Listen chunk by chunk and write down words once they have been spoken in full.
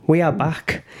We are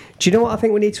back. Do you know what I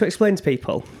think we need to explain to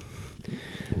people?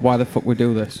 Why the fuck we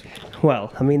do this?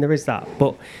 Well, I mean, there is that,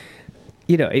 but,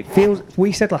 you know, it feels...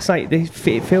 We said last night, it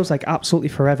feels like absolutely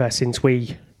forever since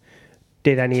we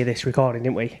did any of this recording,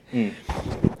 didn't we?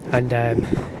 And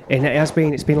it's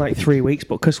been like 3 weeks,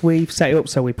 but because we've set it up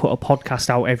so we put a podcast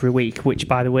out every week, which,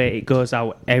 by the way, it goes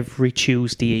out every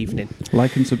Tuesday evening.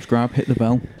 Like and subscribe, hit the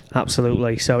bell.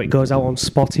 Absolutely. So it goes out on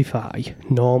Spotify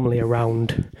normally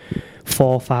around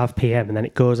 4 or 5 p.m. and then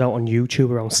it goes out on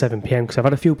YouTube around 7 p.m. because I've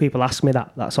had a few people ask me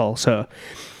that, that's all. So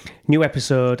new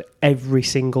episode every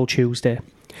single Tuesday.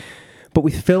 But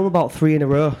we film about 3 in a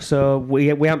row, so we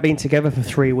haven't been together for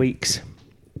 3 weeks.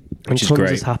 And Which is tons great.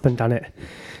 has happened, hasn't it?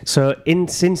 So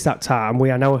since that time, we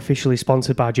are now officially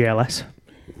sponsored by JLS.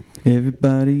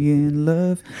 Everybody in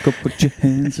love, go put your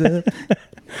hands up.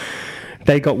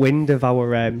 They got wind of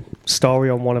our story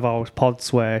on one of our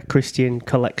pods where Christian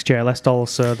collects JLS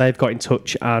dolls, so they've got in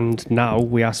touch, and now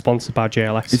we are sponsored by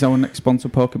JLS. Is our next sponsor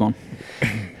Pokemon?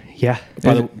 Yeah.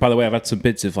 By the way, I've had some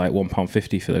bids of like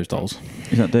 £1.50 for those dolls.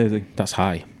 Is that Daisy? That's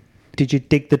high. Did you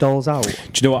dig the dolls out? Do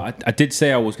you know what? I did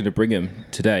say I was going to bring them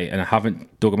today, and I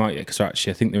haven't dug them out yet because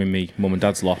actually I think they're in me mum and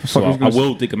dad's loft. So I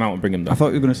will dig them out and bring them I down. thought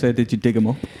you were going to say, did you dig them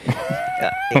up?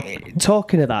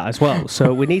 Talking of that as well,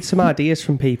 so we need some ideas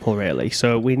from people, really.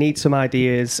 So we need some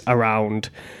ideas around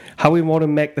how we want to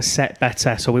make the set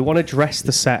better. So we want to dress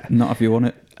the set. Not if you want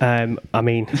it. I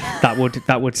mean,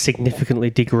 that would significantly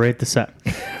degrade the set.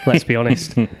 Let's be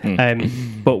honest.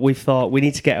 But we thought we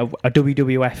need to get a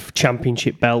WWF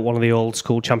Championship belt, one of the old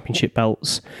school Championship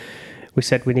belts. We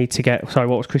said we need to get... Sorry,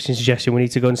 what was Christian's suggestion? We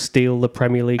need to go and steal the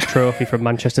Premier League trophy from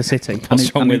Manchester City.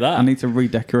 What's wrong with that? I need to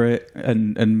redecorate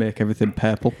and make everything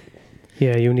purple.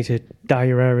 Yeah, you need to dye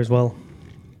your hair as well.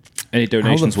 Any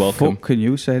donations How the welcome. fuck can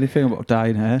you say anything about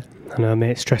dyeing hair? I know,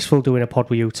 mate. It's stressful doing a pod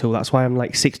with you two. That's why I'm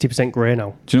like 60% grey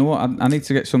now. Do you know what? I need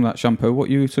to get some of that shampoo. What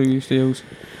you two used to use?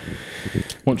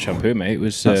 One shampoo, mate. It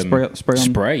was That spray on?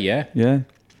 spray, yeah. Yeah.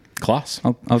 Class.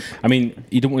 I'll, I mean,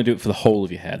 you don't want to do it for the whole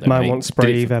of your hair, though. Mine mate. wasn't spray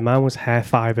Did it either. Mine was hair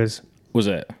fibres. Was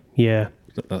it? Yeah.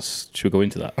 Should we go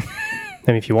into that? I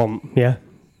mean, if you want, yeah.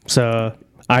 So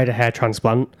I had a hair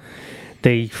transplant.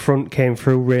 The front came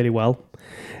through really well,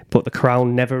 but the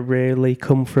crown never really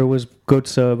come through as good,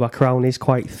 so my crown is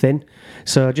quite thin.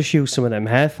 So I just use some of them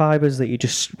hair fibres that you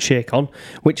just shake on,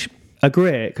 which are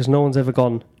great because no one's ever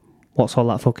gone, what's all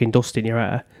that fucking dust in your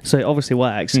hair? So it obviously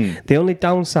works. The only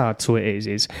downside to it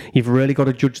is you've really got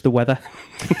to judge the weather.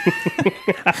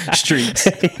 Streets.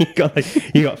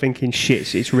 you got thinking,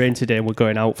 shit, it's rain today and we're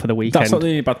going out for the weekend. That's not the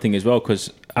only bad thing as well,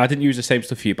 because I didn't use the same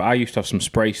stuff for you, but I used to have some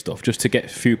spray stuff just to get a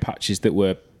few patches that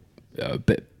were a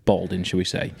bit balding, shall we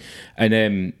say.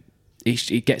 And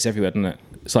it gets everywhere, doesn't it?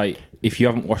 It's like if you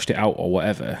haven't washed it out or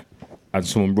whatever and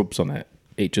someone rubs on it,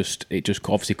 it just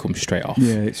obviously comes straight off.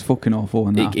 Yeah, it's fucking awful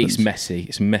when that It's happens. messy.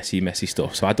 It's messy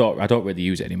stuff. So I don't really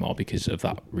use it anymore because of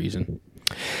that reason.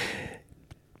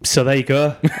 So there you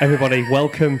go, everybody.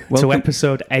 Welcome to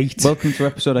episode 8. Welcome to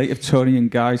episode 8 of Tony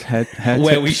and Guy's hair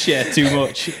Where tips. we share too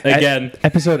much again.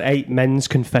 Episode 8, Men's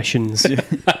Confessions. We're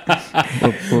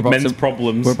about Men's to,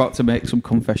 problems. We're about to make some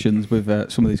confessions with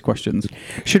some of these questions.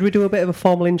 Should we do a bit of a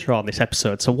formal intro on this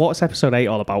episode? So what's episode 8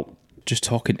 all about? Just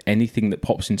talking anything that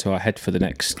pops into our head for the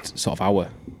next sort of hour.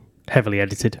 Heavily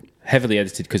edited. Heavily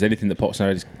edited, because anything that pops in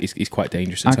our head is quite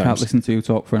dangerous I at can't times. listen to you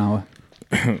talk for an hour.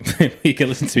 You can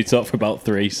listen to me talk for about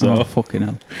 3, so Oh, fucking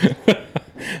hell.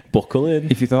 buckle in.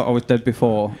 If you thought I was dead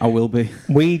before, I will be.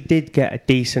 We did get a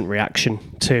decent reaction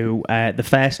to the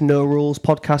first No Rules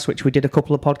podcast, which we did a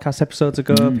couple of podcast episodes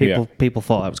ago. People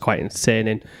thought that was quite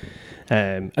entertaining.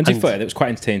 And to be fair, it was quite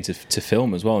entertaining to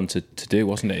film as well and to do,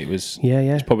 wasn't it? It was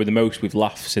It's probably the most we've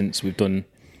laughed since we've done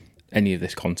any of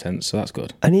this content, so that's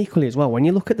good. And equally as well, when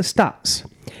you look at the stats,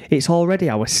 it's already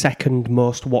our second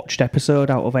most watched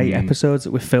episode out of 8 episodes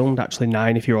that we've filmed. Actually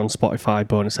 9 if you're on Spotify,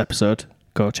 bonus episode.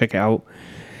 Go check it out.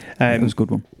 That was a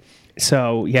good one.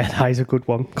 So, yeah, that is a good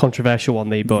one. Controversial one,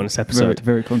 the bonus Very, episode.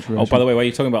 very controversial. Oh, by the way, while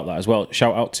you're talking about that as well,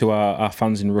 shout out to our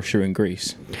fans in Russia and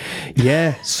Greece.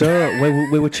 Yeah, so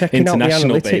we were checking out the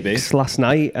International, analytics baby. last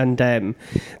night, and the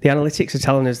analytics are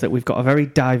telling us that we've got a very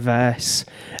diverse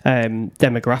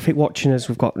demographic watching us.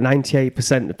 We've got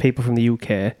 98% of people from the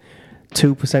UK,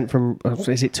 2% from,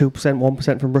 is it 2%,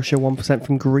 1% from Russia, 1%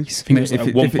 from Greece? I think it was If like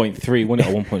it- 1.3, wasn't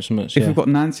it? Or 1 point something. If you've got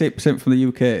 98% from the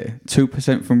UK,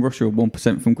 2% from Russia,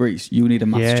 1% from Greece, you need a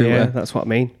maths tutor. Yeah, that's what I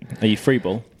mean. Are you free,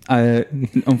 Bull?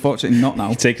 Unfortunately, not now.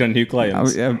 You're taking on new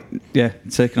clients. Yeah,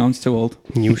 taking on's too old.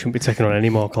 You shouldn't be taking on any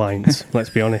more clients, let's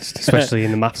be honest, especially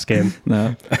in the maths game.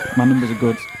 No, my numbers are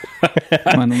good.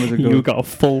 My numbers are good. You've got a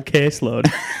full caseload.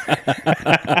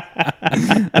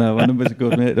 No, my numbers are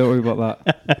good, mate. Don't worry about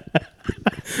that.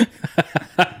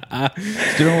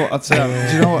 Do you know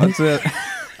what I'd say?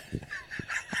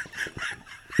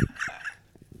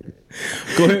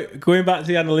 Going back to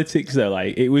the analytics though,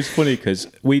 like it was funny because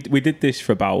we did this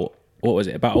for about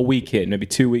a week in, maybe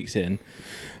 2 weeks in,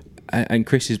 and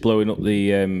Chris is blowing up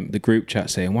the group chat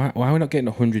saying why are we not getting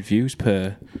 100 views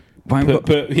per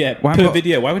video? Why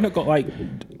have we not got like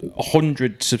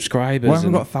 100 subscribers? Why have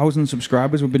we got 1,000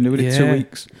 subscribers? We've been doing it 2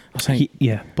 weeks. I was like,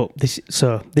 Yeah, but this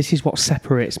is what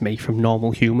separates me from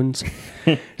normal humans.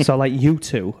 So like you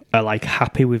two are like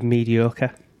happy with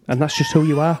mediocre, and that's just who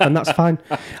you are, and that's fine.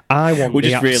 I want We're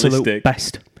the just absolute realistic.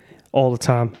 best all the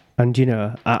time, and you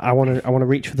know I want to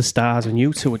reach for the stars, and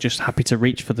you two are just happy to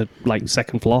reach for the like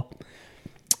second floor.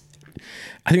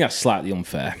 I think that's slightly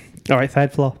unfair. All right,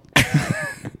 third floor.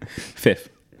 Fifth.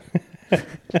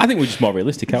 I think we're just more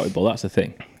realistic, aren't we, Bull? That's the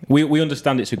thing. We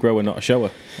understand it's a grower, not a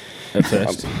shower at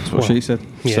first. That's what she said.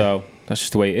 Yeah. So that's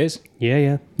just the way it is.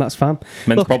 Yeah, that's fine.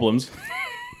 Men's Look, problems.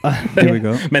 There we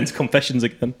go. Men's confessions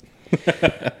again.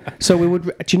 So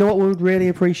do you know what we would really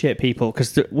appreciate, people?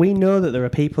 Because we know that there are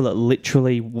people that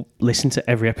literally listen to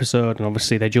every episode, and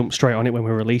obviously they jump straight on it when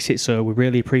we release it. So we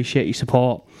really appreciate your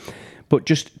support. But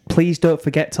just please don't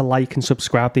forget to like and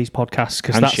subscribe these podcasts,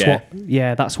 because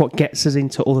that's what gets us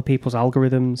into other people's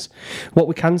algorithms. What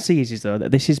we can see is though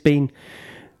that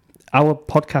our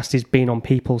podcast has been on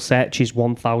people's searches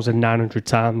 1,900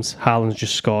 times. Haaland's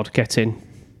just scored. Get in,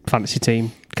 fantasy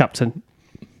team captain.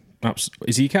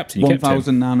 Is he captain?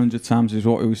 1,900 times is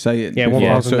what he was saying. Yeah,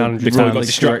 1,900 Before he times. got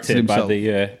distracted by himself.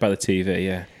 the TV.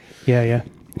 Yeah. Yeah.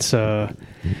 So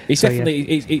It's definitely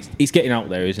it's getting out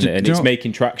there, isn't it? And it's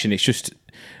making traction. It's just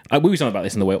we was on about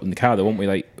this on the way up in the car, though, weren't we?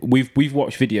 Like we've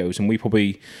watched videos and we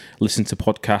probably listen to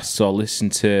podcasts or listen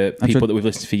to people that we've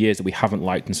listened to for years that we haven't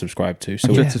liked and subscribed to. So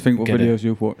I'm trying to think what videos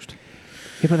you've watched.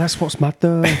 yeah, but that's what's mad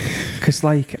though, because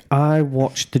like I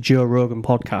watched the Joe Rogan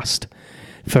podcast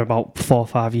for about 4 or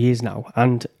 5 years now,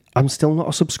 and I'm still not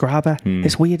a subscriber.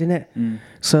 It's weird, isn't it?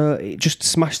 So just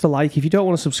smash the like. If you don't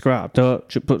want to subscribe,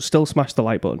 but still smash the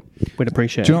like button. We'd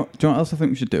appreciate Do it. you know what else I think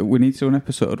we should do? We need to do an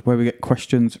episode where we get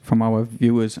questions from our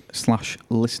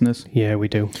viewers/listeners. Yeah, we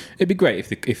do. it'd be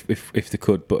great if they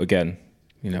could, but again,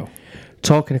 you know.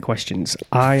 Talking of questions,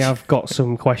 I have got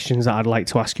some questions that I'd like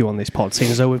to ask you on this pod. Seeing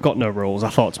as though we've got no rules, I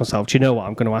thought to myself, do you know what?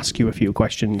 I'm going to ask you a few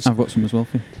questions. I've got some as well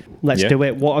for you. Let's Yeah. do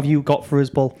it. What have you got for us,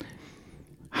 Bull?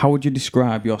 How would you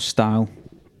describe your style?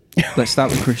 Let's start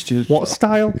with Christian. What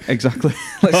style? Exactly.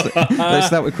 Let's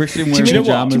start with Christian wearing Do you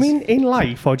pajamas. mean in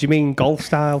life, or do you mean golf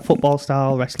style, football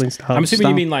style, wrestling style? I'm assuming style.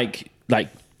 you mean like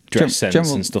dress sense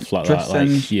General- and stuff like dress that. Like,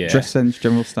 sense, yeah. dress sense,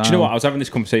 general style. Do you know what? I was having this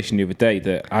conversation the other day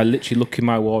that I literally look in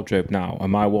my wardrobe now, and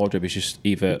my wardrobe is just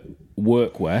either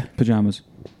workwear, Pajamas.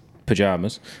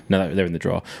 pajamas. No, they're in the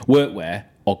drawer. Workwear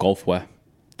or golf wear.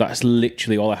 That's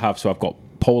literally all I have. So I've got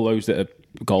polos that are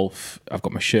golf. I've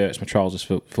got my shirts, my trousers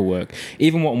for work.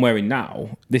 Even what I'm wearing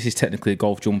now, this is technically a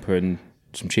golf jumper and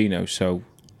some chinos, so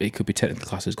it could be technically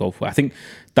classed as golf wear. I think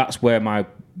that's where my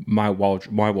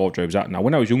wardrobe's at now.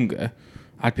 When I was younger,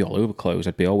 I'd be all over clothes.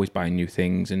 I'd be always buying new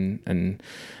things and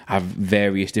have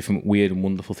various different weird and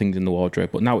wonderful things in the wardrobe.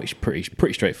 But now it's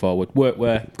pretty straightforward.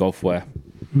 Workwear, golf wear,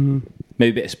 maybe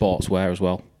a bit of sportswear as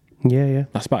well. Yeah.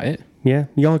 That's about it. Yeah,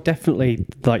 you're definitely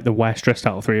like the worst dressed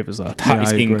out of three of us, though. That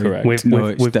is I agree. incorrect. It's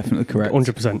definitely correct.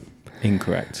 100%.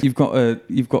 Incorrect. You've got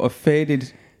a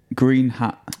faded green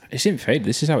hat. It's in fade.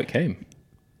 This is how it came.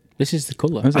 This is the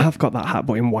colour. Is it? I've got that hat,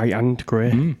 but in white and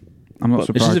grey. I'm not But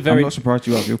surprised. I'm not surprised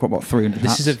you have. You've got about 300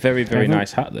 hats. This is a very, very Haven't-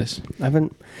 nice hat, this. I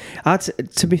haven't.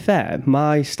 To be fair,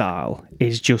 my style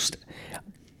is just.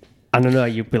 I don't know,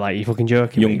 you'd be like, you're fucking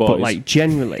joking Young me, boys. but like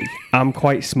generally, I'm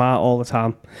quite smart all the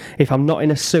time. If I'm not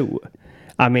in a suit,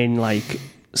 I'm in like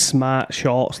smart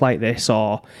shorts like this,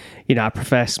 or I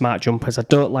prefer smart jumpers. I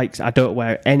don't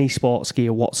wear any sports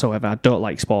gear whatsoever. I don't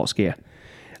like sports gear.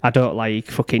 I don't like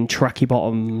fucking tracky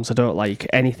bottoms. I don't like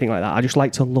anything like that. I just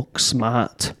like to look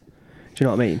smart. Do you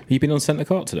know what I mean? You been on centre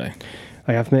court today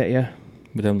I have, mate. Yeah,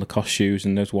 with them Lacoste shoes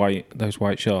and those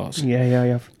white shorts? yeah, I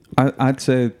have. I'd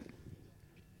say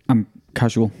I'm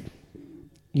casual.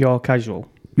 You're casual.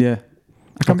 Yeah.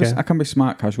 Okay. I can be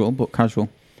smart casual, but casual.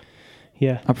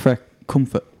 Yeah, I prefer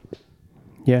comfort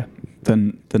yeah.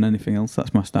 than anything else.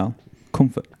 That's my style.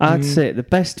 Comfort. I'd say the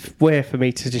best way for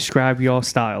me to describe your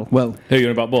style. Well, Who are you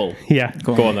on about Bull? Yeah.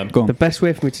 Go on then. Go on. The best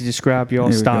way for me to describe your Here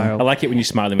we go. style. I like it when you're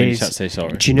smiling when you Is- start to say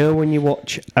sorry. Do you know when you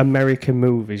watch American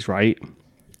movies, right?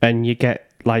 And you get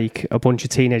like a bunch of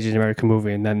teenagers in an American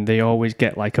movie, and then they always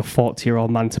get like a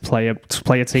 40-year-old man to play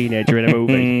a teenager in a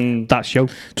movie. That's you.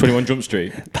 21 Jump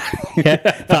Street. Yeah,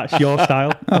 that's your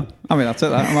style. I mean, I'll take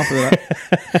that. I'm happy with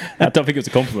that. I don't think it was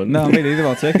a compliment. No, me neither.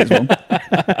 I'll take it as one.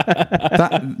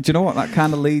 Do you know what? That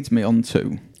kind of leads me on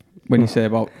to, when you say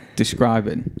about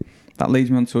describing, that leads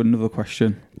me on to another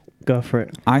question. Go for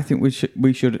it. I think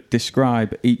we should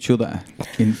describe each other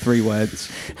in 3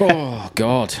 words. Oh,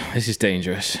 God. This is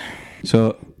dangerous.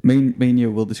 So me and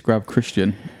you will describe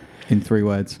Christian in 3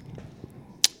 words.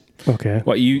 Okay.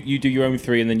 What, you do your own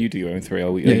 3 and then you do your own 3,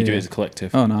 or you Yeah, do yeah. it as a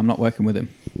collective? Oh no, I'm not working with him.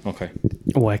 Okay.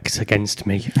 Works against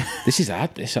me. This is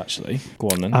hard, this, actually. Go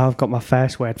on, then. I've got my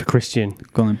first word for Christian.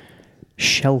 Go on then.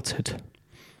 Sheltered.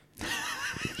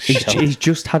 He's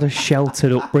just had a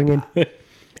sheltered upbringing.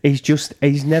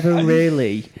 He's never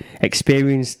really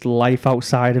experienced life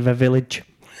outside of a village.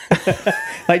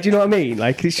 Like, do you know what I mean?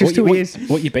 Like, it's just who he is.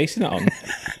 What are you basing that on?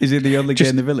 Is he the only gay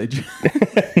in the village?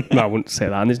 No, I wouldn't say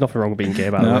that. And there's nothing wrong with being gay,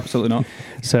 by the No, way. absolutely not.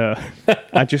 So,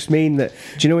 I just mean that.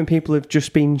 Do you know when people have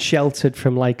just been sheltered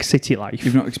from like city life?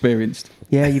 You've not experienced.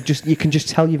 Yeah, you can just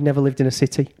tell you've never lived in a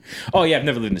city. Oh, yeah, I've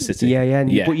never lived in a city. Yeah, yeah.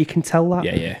 Yeah. But you can tell that.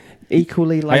 Yeah, yeah.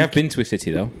 Equally, like. I have been to a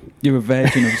city, though. You're a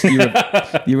virgin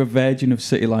of you're a virgin of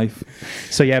city life.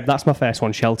 So yeah, that's my first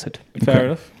one. Sheltered. Fair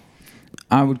enough.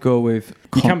 I would go with.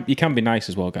 You can be nice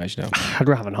as well, guys, you know. I'd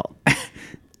rather not.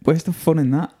 Where's the fun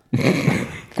in that?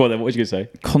 Go on, then. What was you going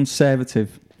to say?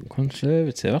 Conservative.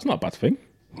 Conservative. That's not a bad thing.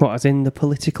 What, as in the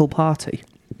political party?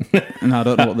 No, I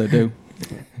don't know what they do.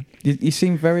 You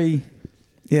seem very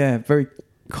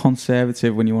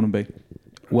conservative when you want to be.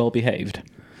 Well behaved.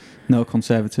 No,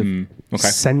 conservative. Okay.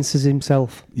 Censors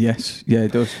himself. Yes, yeah,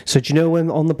 it does. So do you know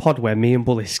when on the pod where me and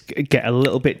Bullis get a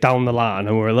little bit down the line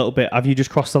and we're a little bit, have you just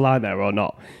crossed the line there or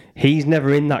not? He's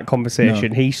never in that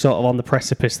conversation. No. He's sort of on the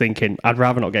precipice thinking, I'd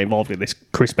rather not get involved with this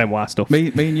Chris Benoit stuff. Me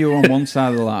and you are on one side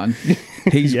of the line.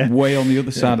 He's Yeah. way on the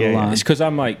other side of the Yeah, line. It's because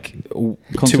I'm like 2 or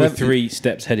Conservative. 3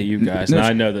 steps ahead of you guys, No, and it's-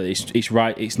 I know that it's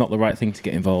right. It's not the right thing to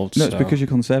get involved. No, it's so- because you're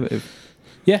conservative.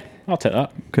 Yeah, I'll take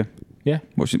that. Okay. Yeah.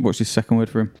 What's your second word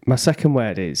for him? My second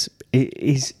word is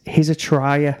he's a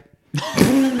trier.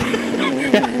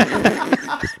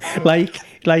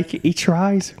 like he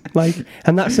tries.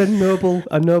 And that's a noble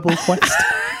quest.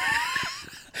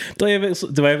 Do I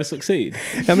ever succeed?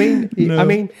 I mean,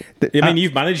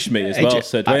 You've managed me as well.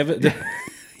 So do I ever?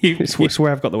 it's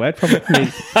where I've got the word from.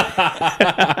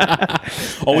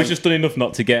 Always just done enough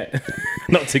not to get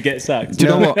sacked. Do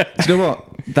you know what?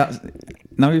 That's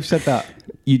now you've said that.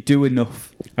 You do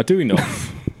enough. I do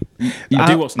enough. You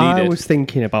do what's needed. I was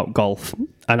thinking about golf,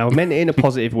 and I meant it in a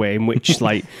positive way, in which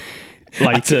I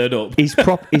turn up. he's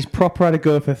proper had a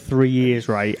go for 3 years,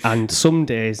 right? And some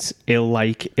days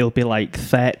he'll be like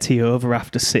 30 over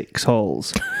after 6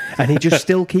 holes, and he just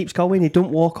still keeps going. He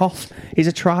don't walk off. He's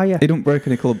a trier. He don't break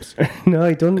any clubs. No,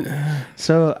 he doesn't.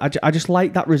 So I just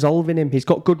like that resolve in him. He's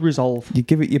got good resolve. You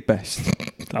give it your best.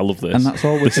 I love this. And that's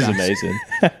all we This can is ask. amazing.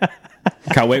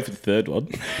 Can't wait for the third one.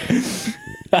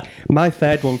 My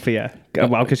third one for you.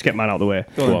 Well, I'll just get mine out of the way.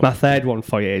 Go on. My third one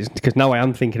for you is, because now I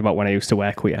am thinking about when I used to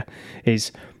work with you,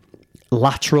 is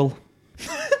lateral.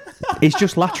 It's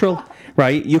just lateral,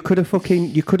 right? You could have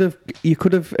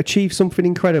achieved something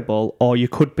incredible, or you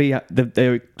could be at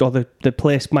the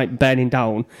place might burning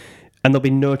down, and there'll be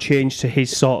no change to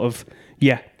his sort of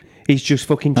He's just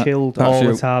fucking chilled all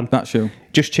the time. That's you.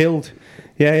 Just chilled.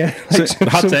 Yeah. So-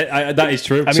 That is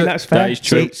true. I mean, that's fair. That is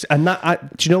true. Do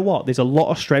you know what? There's a lot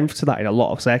of strength to that in a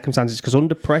lot of circumstances, because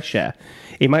under pressure,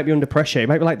 he might be under pressure. He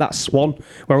might be like that swan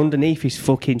where underneath he's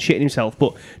fucking shitting himself,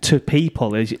 but to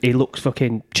people, he looks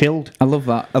fucking chilled. I love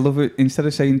that. I love it. Instead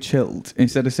of saying chilled,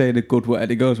 instead of saying a good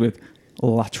word, he goes with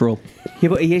lateral. Yeah,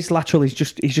 but he is lateral. He's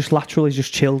just lateral. He's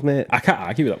just chilled, mate. I can't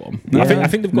argue with that one. No. I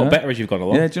think they've got No. better as you've gone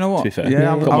along. Yeah, do you know what? To be fair, Yeah,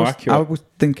 Got more accurate. I was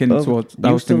thinking towards. I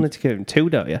You was still thinking, need to give him 2,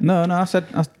 don't you? no, I said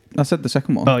the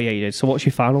second one. Oh yeah, you did. So what's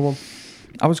your final one?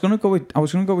 I was gonna go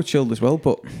with chilled as well,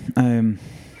 but I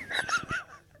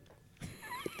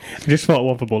just thought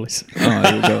one for Bullis. oh,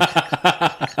 there we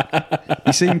go.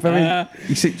 You seem very.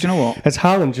 Do you know what? Has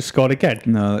Haaland just scored again?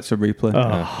 No, that's a replay.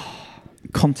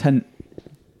 Content.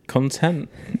 Content.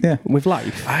 Yeah. With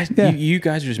life? Yeah. You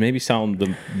guys just maybe sound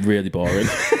them really boring.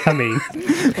 I mean,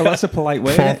 Well, that's a polite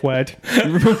way. fourth word.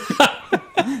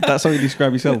 That's how you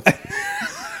describe yourself.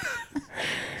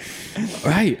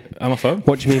 Right, I'm a phone.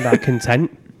 What do you mean by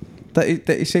content? That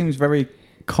it seems very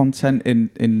content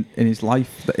in his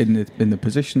life, in the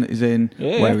position that he's in,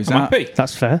 where he's I'm at. happy.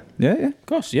 That's fair. Yeah. Of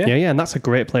course, yeah. Yeah, and that's a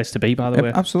great place to be, by the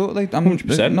way. Absolutely. I'm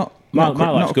 100%. Not My life's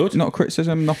not, good. Not a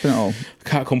criticism, nothing at all.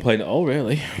 Can't complain at all,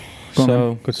 really. Go on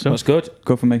So Good stuff. that's good.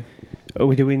 Go for me. Are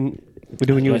we doing? We're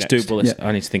doing you Let's next. do bullets. Yeah.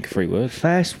 I need to think of 3 words.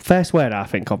 First word I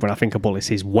think of when I think of bullets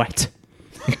is wet.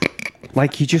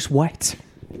 Like you're just wet.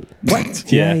 Wet.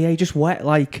 Yeah, Yeah. you're just wet.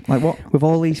 Like Like what? with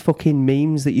all these fucking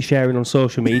memes that you're sharing on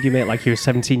social media, mate. Like you're a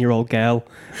 17-year-old girl.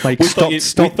 Like We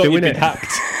stop thought doing you'd it. been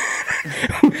hacked.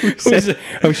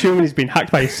 I'm assuming he's been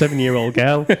hacked by a 7-year-old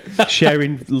girl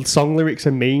sharing song lyrics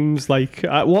and memes. Like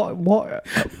what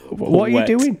are you Wet.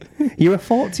 doing? You're a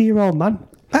 40-year-old man.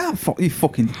 You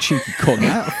fucking cheeky cunt.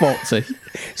 At 40.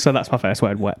 So that's my first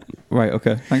word, wet. Right.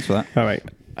 Okay. Thanks for that. All right.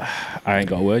 I ain't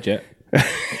got a word yet.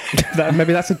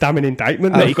 Maybe that's a damning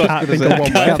indictment I that was you gonna can't say, think of I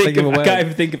one can't word. think of a I word. can't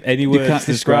even think of any You words can't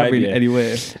to describe in you. any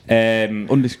way.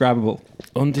 Undescribable.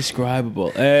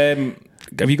 Undescribable.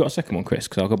 Have you got a second one, Chris?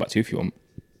 Because I'll go back to you if you want.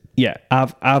 Yeah,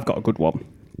 I've got a good one,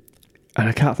 and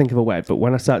I can't think of a word. But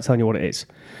when I start telling you what it is,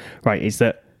 right, is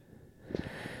that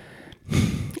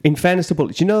in fairness to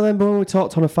bullets, you know, then when we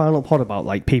talked on a final pod about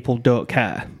like people don't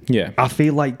care. Yeah. I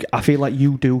feel like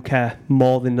you do care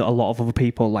more than a lot of other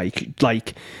people.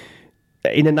 Like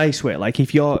in a nice way. Like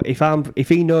if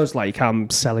he knows like I'm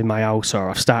selling my house or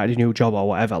I've started a new job or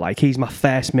whatever, like he's my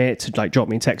first mate to like drop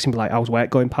me a text and be like, "How's work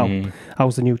going, pal?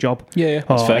 How's the new job? Yeah,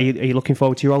 that's Or fair. are you looking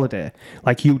forward to your holiday?"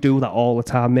 Like you do that all the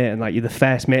time, mate, and like you're the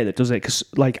first mate that does it. Because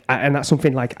like, and that's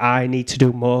something like I need to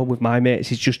do more with my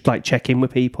mates. Is just like check in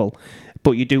with people.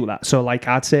 But you do that, so like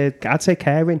I'd say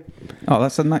caring. Oh,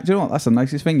 that's do you know what? That's the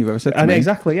nicest thing you've ever said to And me.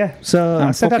 exactly, yeah. So I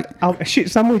said I'll a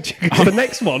shit sandwich. The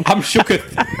next one, I'm shook.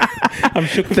 I'm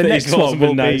shook. the next one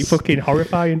will be fucking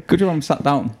horrifying. Good job I'm sat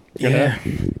down. Yeah.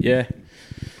 Yeah.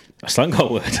 I still haven't got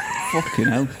a word. Fucking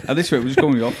hell. At this rate, we're just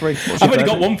going with your 3. I've only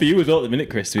got one for you as well at the minute,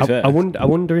 Chris, to be fair. I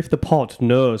wonder if the pod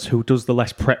knows who does the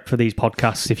less prep for these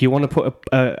podcasts. If you want to put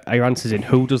your answers in,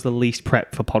 who does the least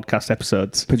prep for podcast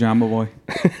episodes? Pajama boy.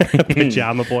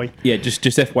 Pajama boy. Yeah, just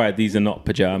FYI, these are not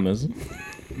pyjamas.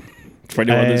 For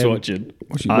anyone that's watching.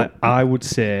 What's your- I would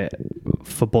say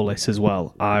for bullets as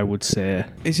well. I would say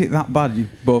Is it that bad you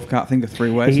both can't think of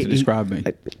 3 words to describe me?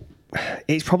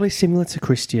 it's probably similar to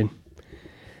Christian.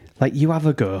 Like you have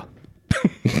a go.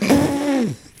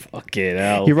 Fucking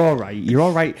hell. You're all right. You're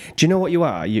all right. Do you know what you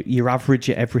are? You're average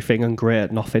at everything and great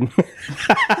at nothing.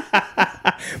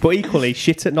 But equally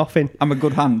shit at nothing. I'm a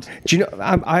good hand. Do you know?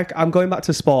 I'm going back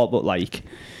to sport, but like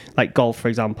golf, for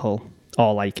example,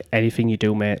 or like anything you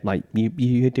do, mate. Like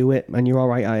you do it, and you're all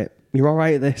right at it. You're all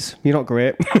right at this. You're not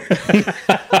great.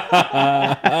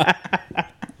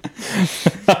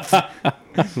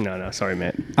 No, sorry,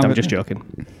 mate. I'm just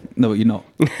joking. No, you're not.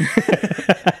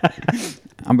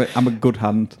 I'm a good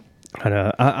hand. I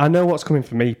know. I know what's coming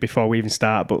for me before we even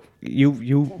start, but you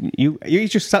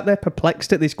just sat there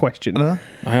perplexed at this question. I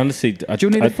honestly, Do you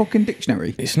need a fucking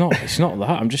dictionary? It's not that.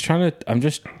 I'm just trying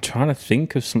to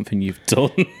think of something you've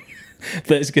done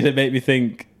that's going to make me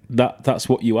think that's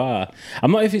what you are.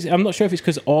 I'm not sure if it's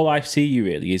because all I see you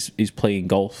really is playing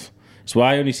golf. So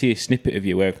I only see a snippet of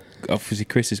you where obviously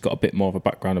Chris has got a bit more of a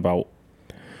background about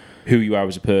who you are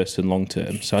as a person long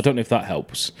term. So I don't know if that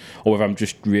helps or if I'm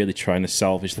just really trying to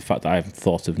salvage the fact that I haven't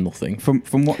thought of nothing. From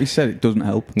what you said, it doesn't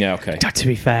help. Yeah, okay. To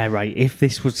be fair, right, if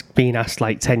this was being asked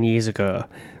like 10 years ago,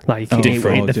 like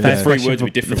Different. the first Three question words for-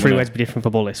 would be different, the three wouldn't words would be different for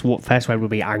Bullis. What first word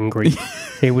would be angry?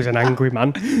 He was an angry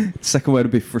man. Second word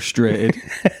would be frustrated.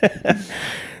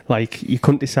 Like you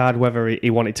couldn't decide whether he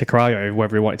wanted to cry or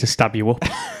whether he wanted to stab you up.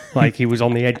 Like he was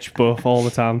on the edge both all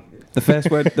the time. The first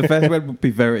word would be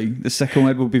very. The second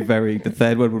word would be very. The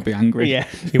third word would be angry. Yeah,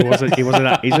 he's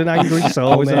an angry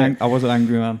soul. I was mate. an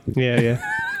angry man. Yeah.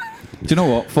 Do you know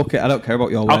what? Fuck it. I don't care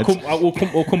about your words.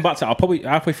 We'll come back to it. I'll probably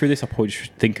halfway through this. I'll probably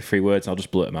just think of 3 words. And I'll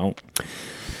just blurt them out.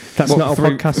 That's not a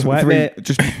podcast word, mate.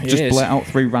 Just is. blurt out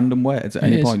 3 random words at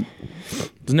any is. point.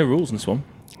 There's no rules in this one.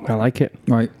 I like it.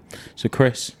 Right. So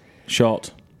Chris,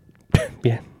 short.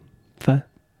 Yeah, fair.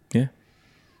 Yeah.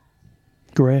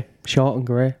 Grey, short and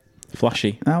grey.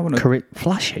 Flashy. I wanna,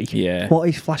 Flashy. Yeah. What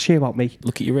is flashy about me?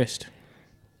 Look at your wrist.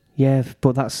 Yeah,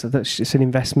 but that's it's an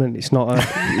investment. It's not a.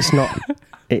 It's not.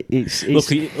 It's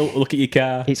Look at your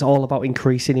car. it's all about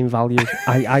increasing in value.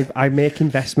 I make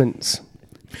investments.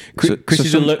 Chris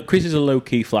is a low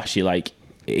key flashy. Like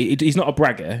he's not a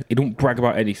bragger. He don't brag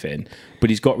about anything, but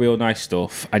he's got real nice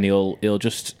stuff, and he'll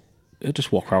just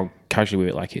walk around casually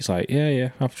with it, like it's like yeah,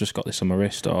 I've just got this on my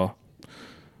wrist, or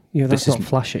Yeah, that's This not is-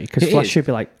 flashy. Because It flashy is. would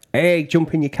be like, hey,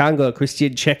 jump in your Kangol,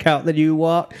 Christian, check out the new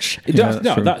watch. Yeah,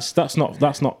 that's true.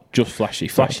 that's not just flashy.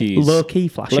 Flashy is Low-key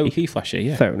flashy. Low key flashy,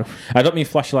 yeah. Fair enough. I don't mean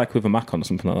flashy like with a Mac on or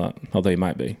something like that, although it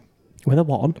might be. With a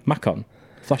what on? Mac on.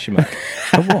 Flashy Mac.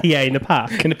 Yeah, in the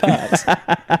park. In the past.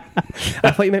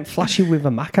 I thought you meant flashy with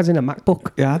a Mac, as in a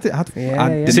MacBook. Yeah, I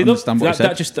didn't See, look, understand what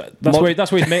that he said.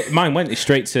 that's where his mine went. It's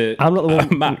straight to I'm not the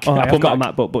one. Mac. Oh, Apple I've got Mac.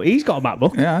 a MacBook, but he's got a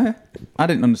MacBook. Yeah, I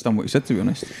didn't understand what you said, to be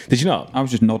honest. Did you not? I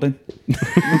was just nodding.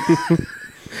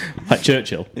 Like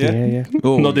Churchill. Yeah.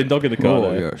 Oh, Nodding dog in the car. Oh,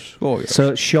 there. yes. Oh, yes.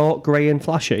 So short, grey, and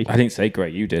flashy. I didn't say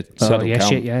great. You did. So that Oh, don't yeah, count.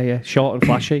 shit, yeah. Short and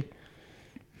flashy.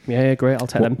 Yeah, great. I'll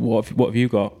take them. What have you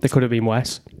got? They could have been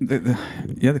worse. Yeah,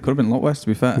 they could have been a lot worse, to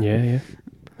be fair. Yeah.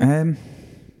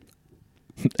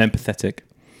 Empathetic.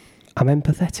 I'm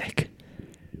empathetic.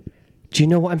 Do you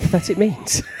know what empathetic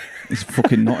means? He's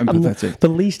fucking not I'm empathetic. the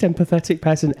least empathetic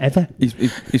person ever. He's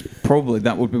probably,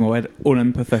 that would be my word,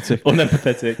 unempathetic.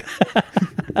 Unempathetic.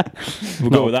 We'll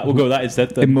go with that. We'll go with that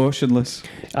instead. Then. Emotionless.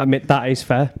 I mean, that is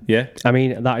fair. Yeah. I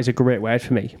mean, that is a great word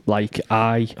for me. Like,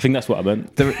 I think that's what I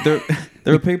meant. There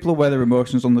are people who wear their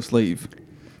emotions on the sleeve.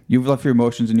 You've left your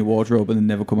emotions in your wardrobe and they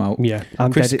never come out. Yeah,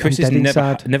 I'm Chris dead has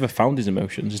inside. never found his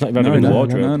emotions. He's not even in the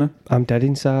wardrobe. No. I'm dead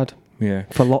inside Yeah.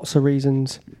 for lots of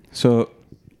reasons. So,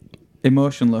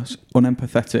 emotionless,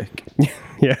 unempathetic,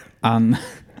 Yeah. and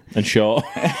And short.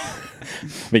 I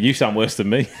mean, you sound worse than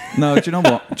me. no. Do you know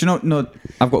what? No,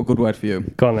 I've got a good word for you.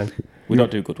 Go on then. We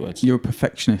don't do good words. You're a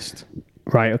perfectionist.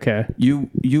 Right. Okay. You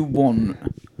want.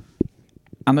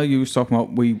 I know you was talking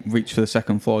about we reach for the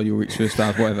second floor, you reach for the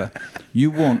stars, whatever.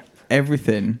 You want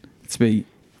everything to be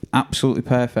absolutely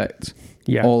perfect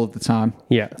Yeah. all of the time,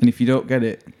 Yeah. and if you don't get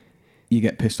it, you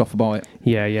get pissed off about it.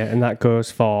 Yeah. And that goes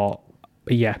for.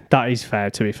 Yeah, that is fair,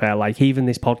 to be fair. Like, even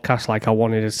this podcast, like, I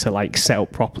wanted us to, like, set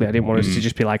up properly. I didn't want us to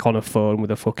just be, like, on a phone with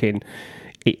a fucking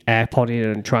AirPod in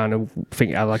and trying to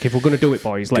think, like, if we're going to do it,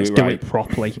 boys, let's it do right. it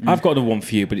properly. I've got another one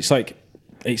for you, but it's like,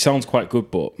 it sounds quite good,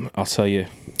 but I'll tell you.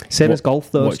 Same What- as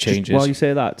golf, though. what Just changes? while you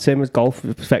say that, same as golf,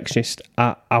 with perfectionist.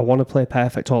 I want to play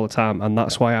perfect all the time, and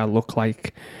that's why I look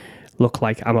like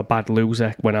I'm a bad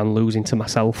loser when I'm losing to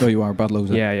myself. So you are a bad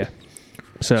loser. Yeah.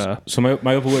 So So my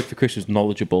other word for Chris was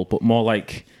knowledgeable, but more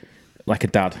like a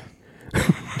dad.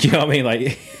 Do you know what I mean?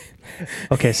 Like,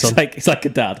 okay, so it's like a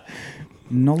dad.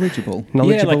 Knowledgeable.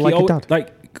 knowledgeable he like a al- dad.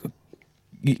 Like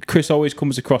Chris always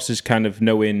comes across as kind of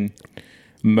knowing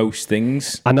most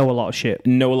things. I know a lot of shit.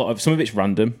 Know a lot of some of it's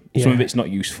random, some Yeah. of it's not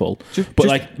useful. Just- but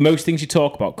just- like most things you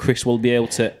talk about, Chris will be able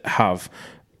to have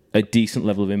a decent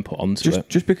level of input onto it.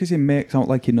 Just because he makes out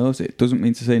like he knows it doesn't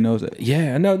mean to say he knows it.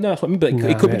 Yeah, no, that's what I mean. But No,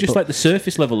 it could be yeah, just but- like the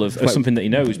surface level of something that he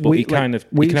knows, but he kind of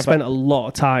we he can have spent a- a lot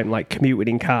of time like commuting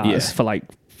in cars Yeah. for like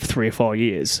 3 or 4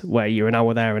 years, where you're an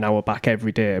hour there, an hour back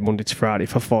every day, Monday to Friday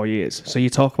for 4 years. So you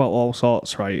talk about all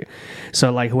sorts, right? So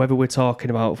like whoever we're talking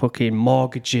about, fucking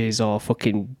mortgages or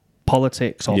fucking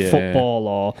politics or Yeah. football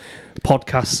or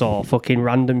podcasts or fucking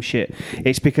random shit.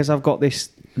 It's because I've got this,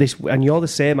 and you're the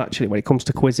same actually when it comes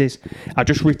to quizzes. I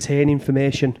just retain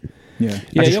information. Yeah.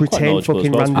 Yeah, I just you're quite retain knowledgeable as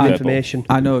fucking well, to be random fair, information.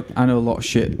 I know a lot of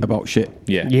shit about shit.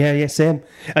 yeah. Yeah, same.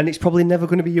 And it's probably never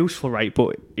going to be useful, right?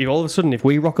 But if all of a sudden, if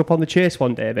we rock up on the chase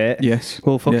one day, mate, Yes.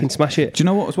 we'll fucking Yeah. smash it. Do you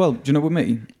know what as well? Do you know with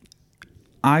me?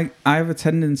 I have a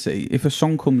tendency, if a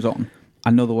song comes on,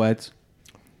 I know the words.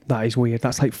 That is weird.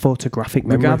 That's like photographic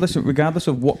memory. Regardless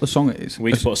of what the song is.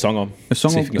 We just put a song on. A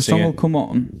song, See if you will, can a sing song it. will come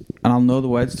on and I'll know the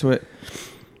words to it.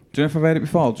 Do you know if I've heard it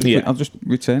before? Yeah. I'll just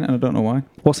retain it and I don't know why.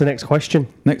 What's the next question?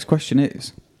 Next question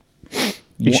is...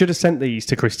 You What- should have sent these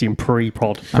to Christian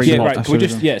pre-pod. Yeah, Pre-pod, right. I Can we should've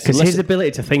just done. yeah? So Because let's- his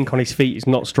ability to think on his feet is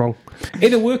not strong.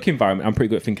 in a work environment, I'm pretty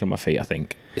good at thinking on my feet. I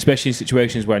think, especially in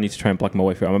situations where I need to try and blag my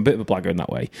way through. I'm a bit of a blagger in that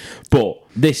way. But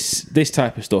this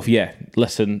type of stuff, yeah.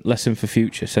 Lesson for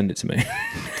future. Send it to me,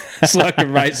 so I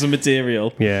can write some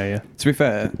material. Yeah. To be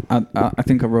fair, I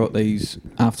think I wrote these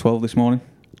 12:30 this morning.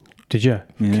 Did you?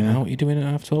 You know Yeah. what you're doing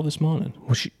at 12 this morning?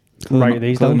 Was you writing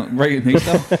these down? Writing these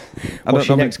down. What's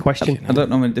your next question? I don't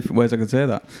know many different ways I could say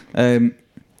that.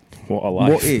 What a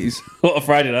life! What is what a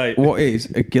Friday night?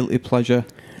 a guilty pleasure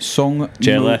song,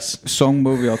 JLS. song,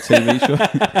 movie, or TV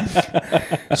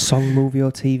show? Song, movie,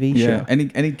 or TV Yeah. show?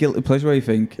 Any guilty pleasure where you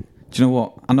think, do you know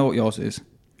what? I know what yours is.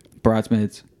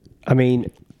 Bridesmaids. I mean,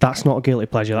 that's not a guilty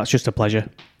pleasure. That's just a pleasure.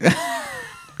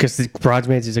 Because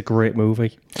Bridesmaids is a great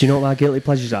movie. Do you know what my guilty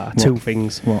pleasures are? Two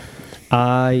things. What?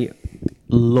 I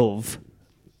love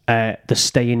the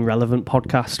Staying Relevant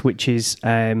podcast, which is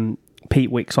Pete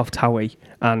Wicks off Towie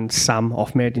and Sam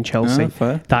off Made in Chelsea. Ah,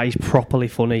 fair. That is properly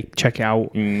funny. Check it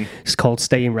out. It's called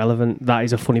Staying Relevant. That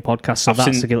is a funny podcast. So I've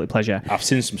that's seen- a guilty pleasure. I've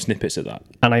seen some snippets of that.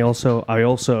 And I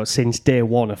also since day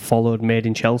one have followed Made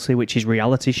in Chelsea, which is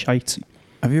reality shite.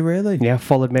 Have you really? Yeah, I've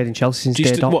followed Made in Chelsea since Do you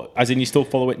day dot. what? As in, you still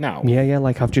follow it now? Yeah,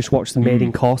 like I've just watched the Made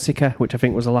in Corsica, which I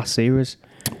think was the last series.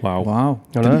 Wow. Wow.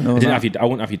 I know. Didn't know I didn't that. have you. I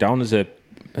wouldn't have you down as a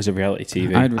reality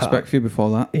TV. I had respect for you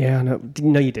before that. Yeah, I know.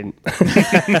 No, you didn't. All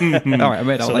right, I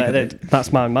made out So like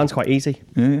that's mine. Mine's quite easy.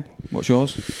 Yeah. What's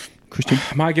yours, Christian?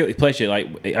 My guilty pleasure, like,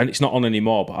 and it's not on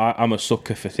anymore, but I'm a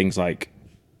sucker for things like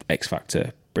X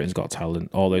Factor, Britain's Got Talent,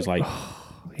 all those like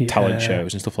Yeah. talent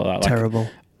shows and stuff like that. Like, Terrible.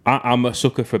 I'm a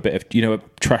sucker for a bit of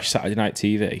trash Saturday night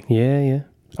TV. Yeah.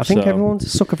 I think So- everyone's a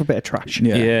sucker for a bit of trash.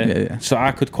 Yeah. So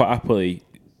I could quite happily,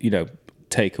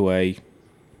 take away,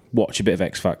 watch a bit of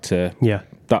X Factor. Yeah.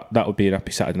 That would be an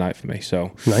happy Saturday night for me.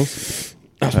 So Nice.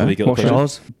 that's probably guilty What's pleasure.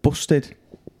 yours? Busted.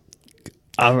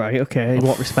 All right. Okay. In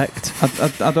what respect?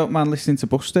 I don't mind listening to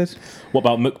Busted. What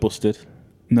about McBusted?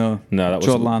 No. No, that was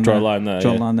Draw a line draw a there. line there.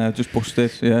 Draw a yeah. line there. Just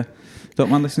Busted. Yeah. Don't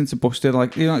mind listening to Busted.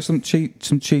 Like some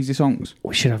cheesy songs.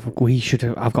 We should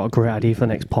have. I've got a great idea for the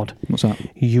next pod. What's that?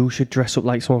 You should dress up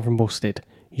like someone from Busted.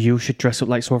 You should dress up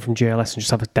like someone from JLS and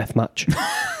just have a death match.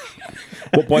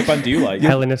 What boy band do you like?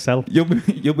 Hell in a Cell. You'll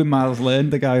be Miles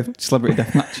Lane, the guy of Celebrity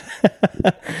Deathmatch.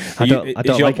 I don't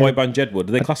Is your like boy any- band Jedward?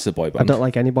 Are they classed as a boy I band? don't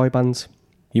like any boy bands.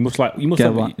 You must have. You must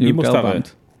Girl have a.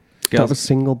 band. I don't have a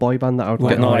single boy band that I would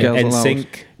Like, like. not like Girls Aloud. NSYNC.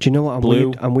 Do you know what?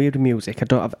 Blue. I'm weird with music. I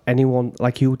don't have anyone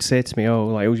like you would say to me. Oh,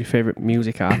 like who's your favorite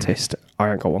music artist?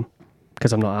 I ain't got one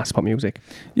because I'm not asked about music.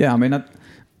 Yeah, I mean, I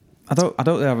don't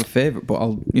really have a favourite, but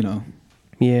I'll Yeah, I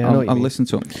know I'll what you mean. listen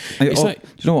to them. It's Do like-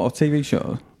 you know what? A TV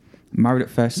show, Married at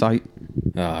First Sight.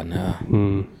 Oh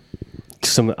no.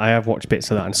 I have watched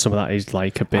bits of that, and some of that is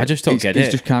like a bit. I just don't get It's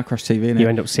it. just car crash TV, innit? you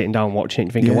end up sitting down watching it,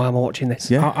 and thinking, Yeah. "Why am I watching this?"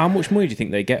 Yeah. How much money do you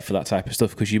think they get for that type of stuff?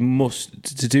 Because you must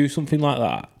to do something like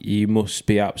that. You must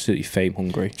be absolutely fame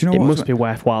hungry. Do you know It what? must be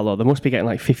worthwhile though. They must be getting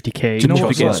like 50k. Do you know Must what?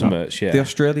 be getting like some that? merch, yeah. The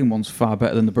Australian one's far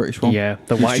better than the British one. Yeah,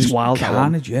 the It's white is just wild. that one.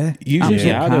 carnage, yeah. Usually,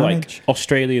 Absolute yeah, they're like carnage.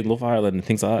 Australian Love Island and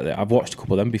things like that. I've watched a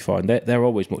couple of them before, and they're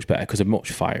always much better because they're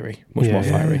much fiery, much Yeah. more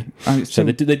fiery. And it's So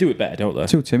too, they do it better, don't they?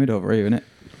 too timid over here, innit?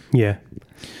 Yeah,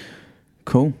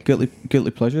 Cool.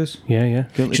 Guilty pleasures. yeah.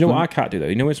 Guilty Do you know what I pleasures. can't do though?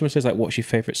 You know when someone says like, "What's your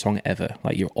favorite song ever?"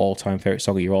 Like your all-time favorite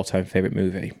song or your all-time favorite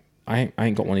movie. I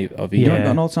ain't got one of You either. Yeah. haven't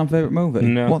got an all-time favourite movie?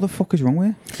 No. What the fuck is wrong with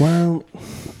you? Well,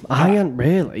 I ain't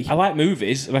really. I like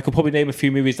movies, and I could probably name a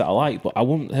few movies that I like, but I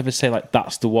wouldn't ever say like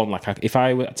that's the one. Like if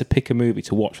I were to pick a movie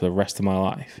to watch for the rest of my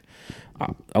life,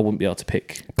 I wouldn't be able to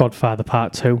pick. Godfather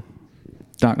Part 2.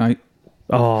 Dark Knight.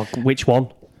 Oh, which one?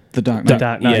 The Dark The Knight.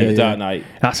 Dark Knight. Yeah, The Dark Knight.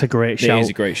 That's a great It shout. is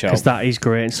a great shout. Because that is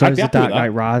great. And so I'd is be The happy with Dark that. Knight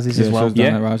Rises Yeah, as well. so Dark Yeah.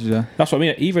 Knight Rises, yeah. That's what I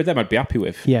mean. Either of them, I'd be happy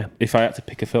with. Yeah. If I had to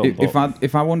pick a film. but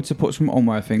If I wanted to put something on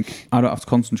where I think I don't have to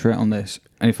concentrate on this,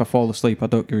 and if I fall asleep, I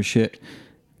don't give a shit,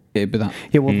 it'd be that.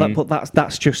 Yeah, well, but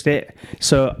that's just it.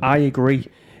 So I agree.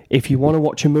 If you want to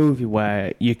watch a movie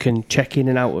where you can check in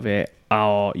and out of it,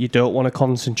 or you don't want to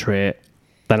concentrate,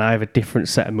 then I have a different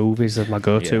set of movies as my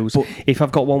go-tos. Yeah, but- If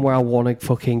I've got one where I want to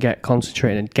fucking get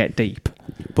concentrated and get deep,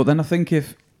 But then I think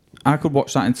if I could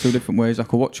watch that in two different ways, I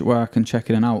could watch it where I can check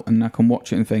in and out, and I can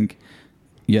watch it and think,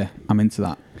 yeah, I'm into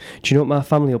that. do you know what my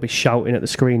family will be shouting at the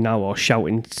screen now, or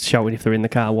shouting if they're in the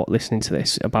car listening to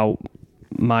this about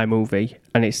my movie,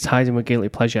 and it's tied in with guilty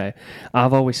pleasure.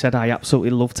 I've always said I absolutely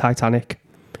love Titanic.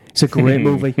 It's a great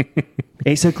movie.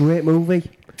 It's a great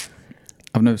movie.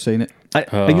 I've never seen it.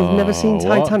 You've never seen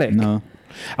what? Titanic? No.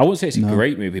 I wouldn't say it's a No.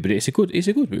 great movie, but it's a good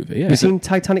movie. Yeah. Have you seen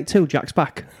Titanic 2, Jack's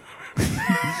Back?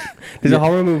 There's a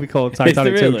horror movie called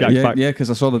Titanic 2, really? Jack's Yeah, Back. yeah, because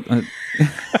I saw the.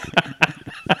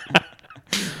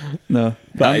 No,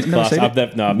 That is I've never class. seen I've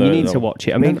it. never You need no. to watch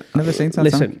it. I mean, Never seen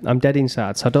Titanic. listen, I'm dead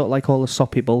inside, so I don't like all the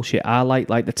soppy bullshit. I like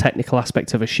the technical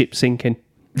aspect of a ship sinking.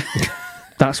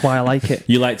 That's why I like it.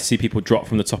 You like to see people drop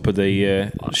from the top of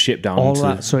the ship down. All to,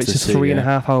 that. So it's to a sea,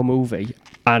 3.5 hour movie,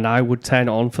 and I would turn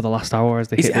it on for the last hour as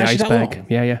they Is hit it the actually that iceberg. long?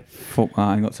 Yeah. Fuck,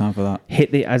 I ain't got time for that.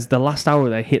 As the last hour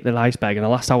they hit the iceberg, and the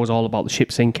last hour is all about the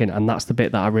ship sinking, and that's the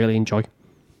bit that I really enjoy.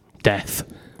 Death.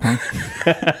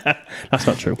 That's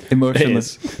not true. It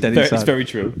Emotionless. is. Dead It's inside. very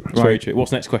true. It's Right. very true.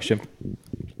 What's the next question?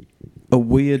 A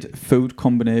weird food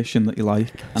combination that you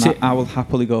like, and See- I will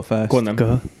happily go first. Go on then.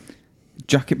 Go.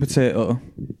 Jacket potato,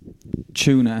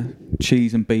 tuna,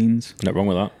 cheese and beans. Not wrong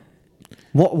with that.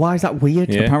 What? Why is that weird?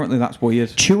 Yeah. Apparently that's weird.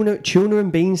 Tuna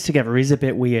and beans together is a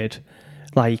bit weird.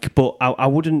 Like, but I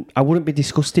wouldn't be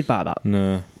disgusted by that.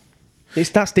 No.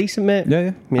 That's decent, mate.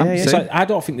 Yeah. Yeah, I'm yeah. saying- So I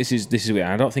don't think this is weird.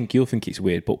 I don't think you'll think it's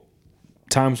weird, but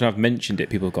times when I've mentioned it,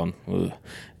 people have gone, ugh.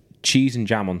 cheese and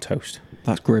jam on toast.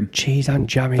 That's grim. Cheese and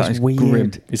jam That is is weird.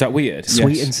 grim. Is that weird?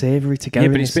 Sweet Yes. and savoury together. Yeah,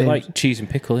 but in it's a the bit same- like cheese and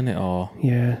pickle, isn't it? Or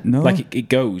Yeah. No. like it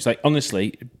goes. Like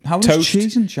honestly, How does toast,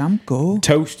 cheese and jam go?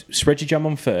 toast, spread your jam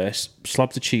on first,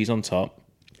 slabs of cheese on top.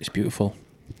 It's beautiful.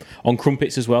 On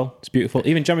crumpets as well. It's beautiful.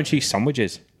 Even jam and cheese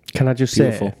sandwiches. Can I just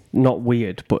Beautiful. say, not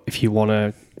weird, but if you want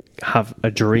to have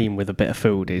a dream with a bit of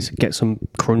food, is get some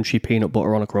crunchy peanut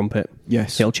butter on a crumpet.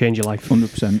 Yes. It'll change your life.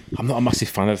 100%. I'm not a massive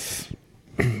fan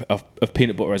of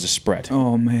peanut butter as a spread.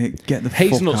 Oh, mate, get the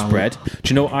Hazelnut fuck out. spread. Do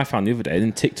you know what I found the other day?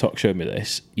 And TikTok showed me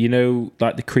this. You know,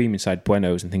 like the cream inside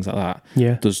Buenos and things like that.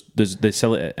 Yeah. They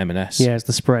sell it at M&S. Yeah, it's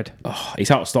the spread. Oh,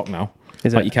 it's out of stock now.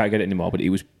 Is Like it? you can't get it anymore. But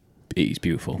it's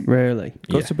beautiful. Really?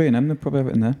 Go Yeah. to B&M, they probably have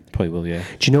it in there. Probably will. Yeah.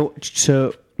 Do you know?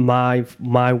 So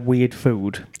my weird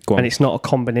food, Go on. and it's not a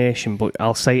combination, but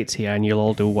I'll say it to you, and you'll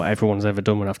all do what everyone's ever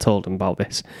done when I've told them about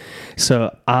this.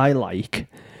 So I like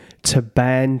to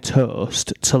burn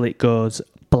toast till it goes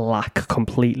black,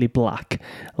 completely black.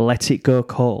 Let it go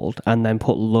cold, and then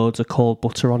put loads of cold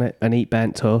butter on it and eat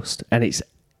burnt toast, and it's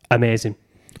amazing.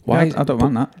 Why? Yeah, I don't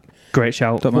mind that. Great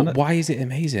shout. Don't mind But it. why is it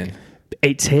amazing?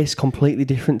 It tastes completely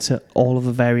different to all of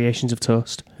the variations of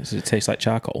toast. Does it taste like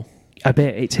charcoal? I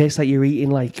bet it tastes like you're eating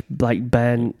like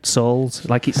burnt souls.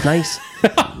 Like it's nice.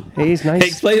 It is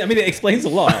nice. It explains a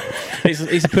lot.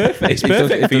 It's perfect. It's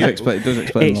perfect for you. It does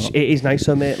explain a lot. It is nice,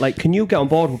 so mate. Like, can you get on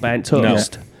board with burnt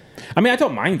toast? I mean, I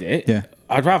don't mind it. Yeah.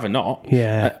 I'd rather not.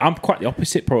 Yeah. I'm quite the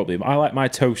opposite, probably. I like my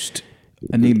toast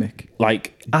Anemic.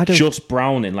 like I don't- just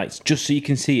browning, like just so you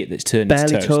can see it. That's turned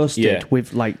Barely into toast. toasted Yeah.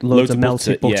 with like loads of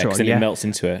melted butter, yeah, 'cause on. then it melts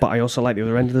into it. But I also like the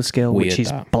other end of the scale, Weird, which is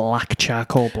that. black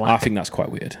charcoal I black. think that's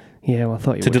quite weird. Yeah, well, I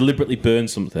thought you To would. deliberately burn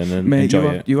something and Mate,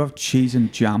 enjoy it. you have cheese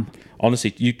and jam.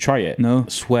 Honestly, you try it. No.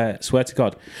 Swear to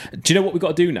God. Do you know what we've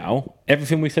got to do now?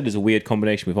 Everything we said is a weird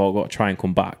combination. We've all got to try and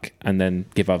come back and then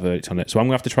give our verdict on it. So I'm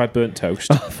going to have to try burnt toast.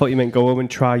 I thought you meant go home and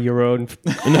try your own.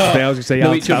 No, I was going to say,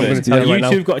 No, I'm each going other. to tell you right You now.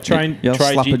 two have got to try and Yeah,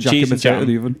 try slap a jacket cheese and potato in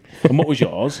the jam. oven. And what was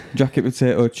yours? Jacket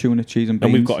potato, tuna, cheese and beans.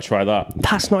 And we've got to try that.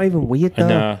 That's not even weird though.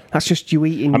 know. That's just you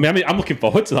eating. I mean, I'm looking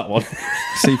forward to that one.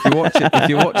 See,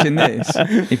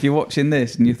 if you're watching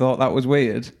this and you thought that was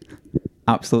weird,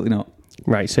 absolutely not.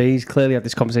 Right, so he's clearly had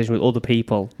this conversation with other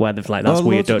people where they've like, that's Oh,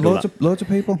 weird, don't do that. Loads of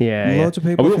people. Yeah, yeah. Loads of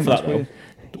people. Are we up think for that, that's though? weird.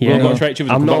 Yeah, We've got to try each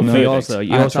other's I'm not combined for yours verdicts. though.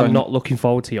 I'm Yours, I'm trying- not looking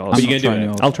forward to yours. But I'm you're going to trying do it?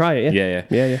 yours. I'll try it. Yeah.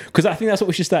 Yeah. Because I think that's what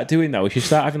we should start doing now. We should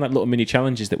start having like little mini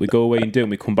challenges that we go away and do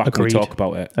and we come back Agreed. and we talk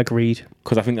about it. Agreed.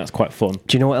 Because I think that's quite fun.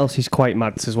 Do you know what else is quite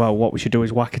mad as well? What we should do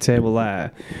is whack a table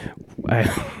there,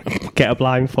 get a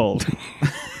blindfold,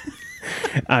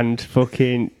 and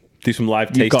fucking. Do some live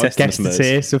You've taste got to testing. guess the of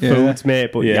taste of Yeah. foods, mate.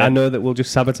 But Yeah. I know that we'll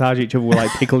just sabotage each other with like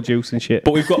pickle juice and shit.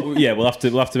 But we've got, we'll have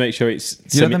to make sure it's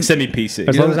You know them- semi PC.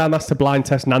 As you know long as I'm asked to blind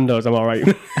test Nando's, I'm all right.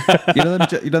 You know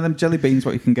them jelly beans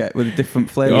what you can get with a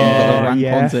different flavour. Yeah, rank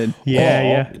yeah. ones in.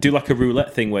 Yeah. Do like a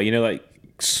roulette thing where, you know, like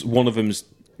one of them's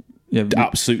Yeah,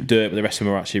 absolute dirt, but the rest of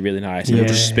them are actually really nice. And Yeah,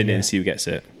 they'll just spin it yeah. and see who gets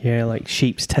it. Yeah, like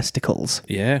sheep's testicles.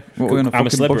 Yeah. What, we're on a I'm a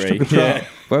fucking bush celebrity. tucker trot.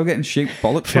 We're getting sheep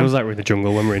bollocks from. Feels like we're in the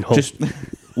jungle when we're in Hull. Just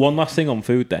one last thing on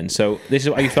food then. So this is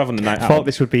what I used to have on the night I thought out.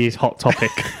 this would be his hot topic.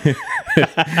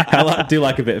 Do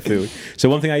like a bit of food. So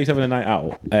one thing I used to have on a night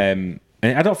out, and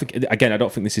I don't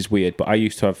think this is weird, but I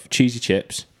used to have cheesy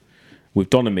chips with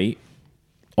doner meat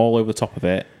all over the top of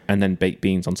it, and then baked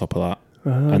beans on top of that.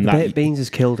 The baked beans has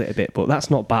killed it a bit, but that's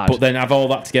not bad. But then have all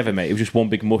that together, mate. It was just one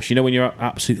big mush. You know when you're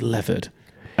absolutely levered,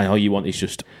 and all you want is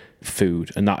just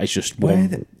food, and that is just one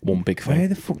big Where thing.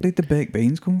 the fuck did the baked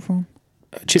beans come from?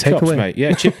 Chip Take shops, away. mate.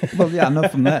 Yeah, chip Well, yeah, I know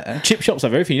from there. chip shops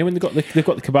have everything. You know when they've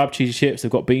got the kebab cheesy chips, they've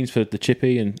got beans for the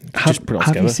chippy, and just put it all Have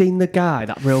together. you seen the guy,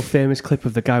 that real famous clip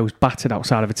of the guy who's battered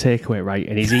outside of a takeaway, right?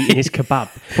 And he's eating his kebab,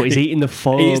 but he's eating the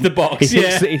foam. He eats the box,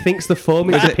 He thinks the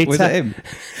foam is a pita. Was it him?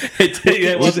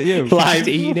 it Was it you? Live,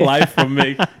 eating it. live from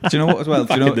me. Do you know what as well?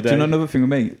 Back Do you in the know day. another thing with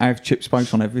me? I have chip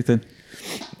spice on everything.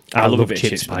 I love a love bit of chip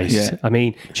chip spice. spice. Yeah. I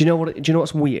mean, do you know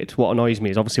what's weird? What annoys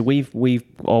me is obviously we've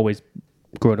always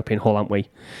grown up in Hull, haven't we?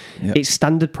 Yeah. It's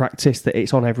standard practice that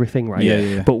it's on everything, right?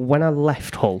 Yeah. But when I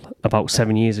left Hull about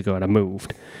 7 years ago and I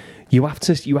moved, you have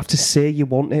to say you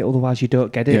want it, otherwise you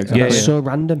don't get it. Yeah, exactly. It's Yeah. so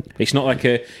random. It's not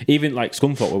like even like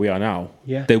Scunthorpe where we are now.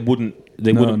 Yeah. They wouldn't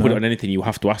put no. it on anything. You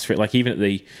have to ask for it. Like even at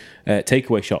the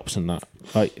takeaway shops and that.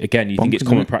 Like again, you think it's Bonkers,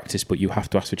 common isn't it? practice, but you have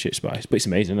to ask for chip spice. But it's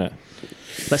amazing, isn't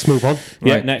it? Let's move on.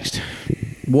 Yeah. Right. Next.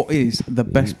 What is the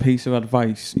best piece of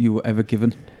advice you were ever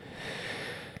given?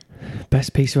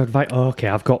 Best piece of advice. Oh, okay,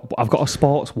 I've got a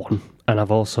sports one, and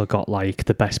I've also got like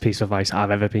the best piece of advice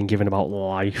I've ever been given about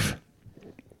life.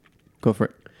 Go for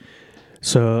it.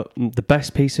 So the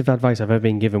best piece of advice I've ever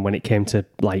been given when it came to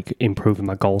like improving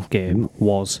my golf game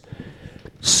was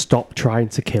stop trying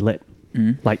to kill it.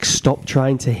 Like, stop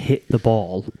trying to hit the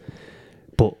ball,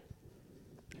 but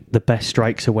the best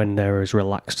strikes are when they're as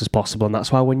relaxed as possible, and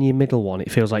that's why when you middle one, it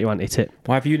feels like you haven't hit it.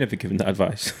 Why have you never given that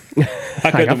advice?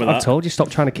 I've told you, stop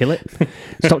trying to kill it.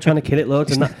 Stop trying to kill it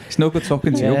loads. And that, It's no good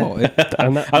talking to you Yeah. about it.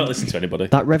 and that, I don't listen to anybody.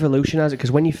 that revolutionised it,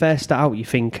 because when you first start out, you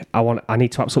think, I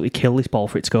need to absolutely kill this ball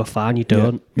for it to go far, and you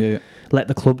don't. Yeah. Let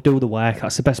the club do the work.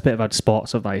 That's the best bit of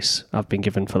sports advice I've been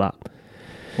given for that.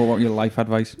 What about your life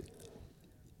advice?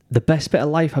 The best bit of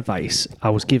life advice I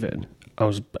was given, I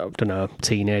don't know,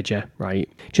 teenager, right?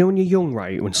 Do you know when you're young,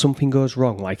 right, when something goes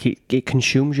wrong, like it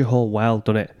consumes your whole world,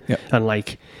 doesn't it? Yeah. And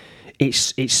like,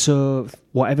 it's so,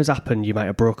 whatever's happened, you might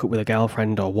have broke up with a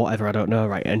girlfriend or whatever, I don't know,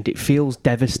 right? And it feels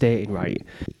devastating, right?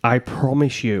 I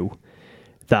promise you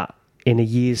that in a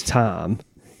year's time,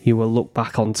 you will look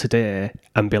back on today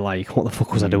and be like, what the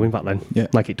fuck was I doing back then? Yeah.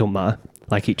 Like, it don't matter.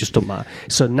 Like, it just don't matter.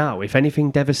 So now, if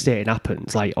anything devastating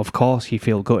happens, like, of course you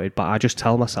feel gutted, but I just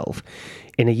tell myself,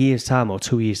 in a year's time or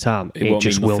 2 years' time, it won't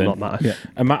just mean will nothing. not matter. Yeah.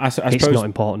 And I It's suppose not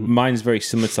important. Mine's very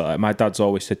similar to that. My dad's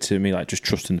always said to me, like, just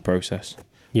trust in the process.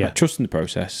 Yeah. Like, trust in the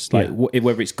process. Like,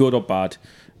 whether it's good or bad,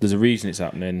 there's a reason it's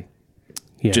happening.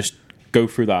 Yeah. Just go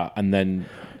through that and then...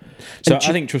 So And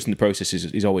I think trusting the process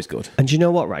is always good. And do you know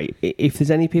what, right? If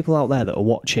there's any people out there that are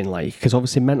watching, like, because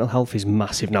obviously mental health is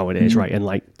massive nowadays, right? And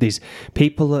like, there's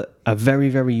people that are very,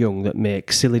 very young that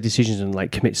make silly decisions and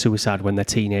like commit suicide when they're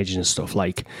teenagers and stuff.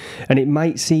 Like, and it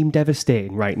might seem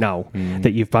devastating right now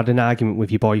that you've had an argument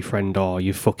with your boyfriend, or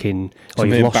you've fucking, or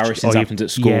Something you've lost, embarrassing's or happened at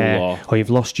school, or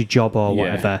you've lost your job or Yeah.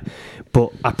 whatever.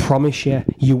 But I promise you,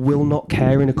 you will not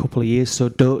care in a couple of years. So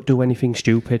don't do anything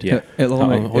stupid. Yeah. It'll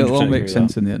all I make, 100% it'll all agree make with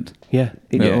sense that. in the end. Yeah.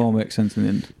 It'll all make sense in the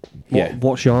end. Yeah.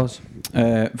 What's yours?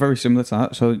 Very similar to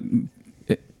that. So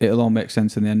it'll all make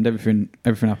sense in the end. Everything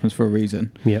happens for a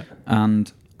reason. Yeah. And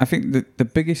I think the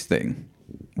biggest thing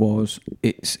was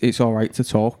it's all right to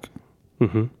talk,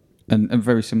 Mm-hmm. and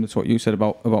very similar to what you said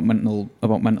about mental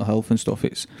health and stuff.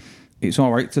 It's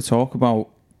all right to talk about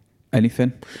anything.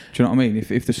 Do you know what I mean? If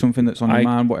there's something that's on your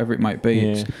mind, whatever it might be,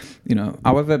 it's, you know.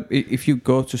 However, if you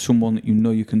go to someone that you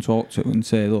know you can talk to and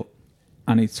say, look,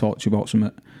 I need to talk to you about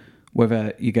something,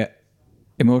 whether you get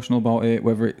emotional about it,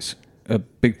 whether it's a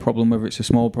big problem, whether it's a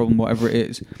small problem, whatever it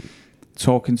is,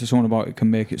 talking to someone about it can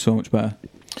make it so much better.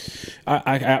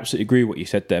 I absolutely agree with what you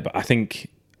said there, but I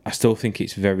still think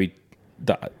it's very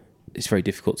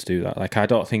difficult to do that. Like, I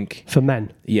don't think... For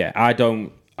men. Yeah, I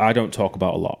don't talk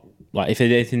about a lot. Like, if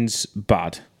anything's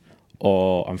bad,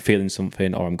 or I'm feeling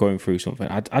something, or I'm going through something,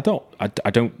 I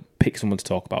don't pick someone to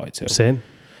talk about it to. Same.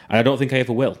 And I don't think I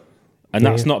ever will. And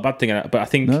that's not a bad thing. But I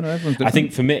think everyone's different. I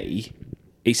think for me,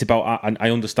 it's about, I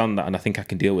understand that, and I think I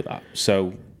can deal with that.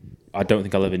 So I don't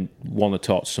think I'll ever want to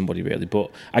talk to somebody really.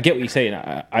 But I get what you're saying.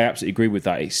 I absolutely agree with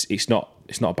that. It's not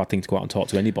a bad thing to go out and talk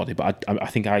to anybody. But I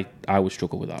think I would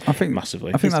struggle with that. I think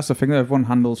massively. I think that's the thing. Everyone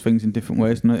handles things in different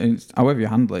ways, and however you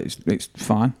handle it, it's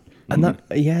fine. And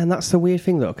that's the weird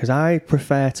thing though, because I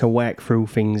prefer to work through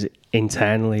things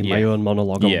internally in my own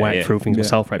monologue and work through things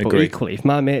myself, right? But Agree. equally, if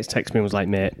my mates text me and was like,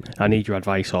 mate, I need your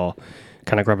advice, or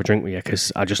can I grab a drink with you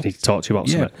because I just need to talk to you about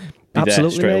something. there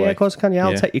Absolutely, straight mate. away. Yeah, of course, can you?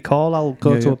 I'll take your call. I'll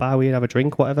go to a bar with you and have a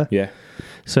drink, whatever. Yeah.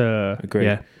 So, Agree.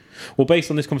 yeah. Well, based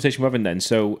on this conversation we're having then,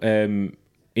 so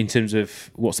in terms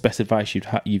of what's the best advice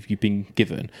you've been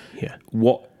given, Yeah.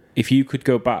 what if you could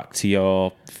go back to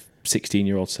your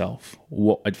 16-year-old self,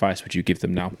 what advice would you give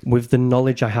them now? With the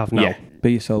knowledge I have now. Yeah.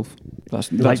 Be yourself.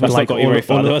 That's not got you very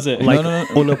far, though, has it? Like, No.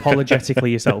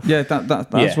 unapologetically yourself. Yeah,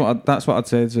 that's what I'd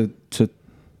say to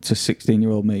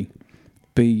 16-year-old me.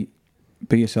 Be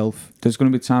yourself. There's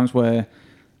going to be times where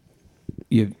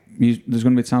there's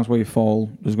going to be times where you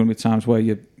fall. There's going to be times where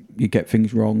you get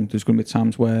things wrong. There's going to be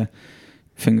times where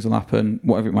things will happen,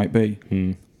 whatever it might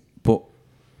be. But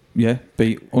yeah,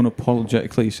 be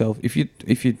unapologetically yourself. If you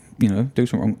do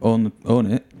something wrong, own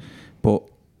it. But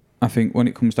I think when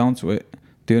it comes down to it,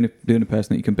 the only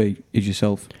person that you can be is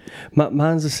yourself.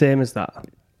 Mine's the same as that,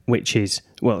 which is,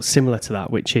 well, similar to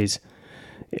that, which is,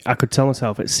 I could tell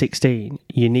myself at 16,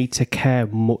 you need to care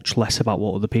much less about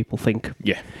what other people think.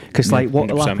 Yeah. Because, like, what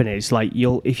will 100%. happen is, like,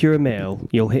 if you're a male,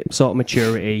 you'll hit sort of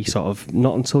maturity, sort of,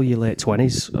 not until your late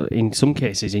 20s, in some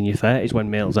cases in your 30s, when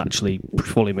males actually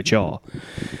fully mature.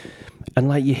 And,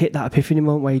 like, you hit that epiphany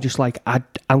moment where you're just like,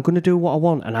 I'm going to do what I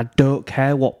want, and I don't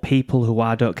care what people who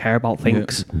I don't care about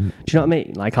thinks. Do you know what I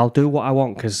mean? Like, I'll do what I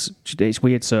want because it's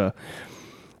weird. So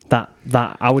that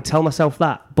I would tell myself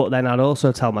that, but then I'd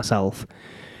also tell myself,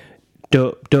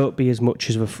 don't be as much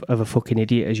of a fucking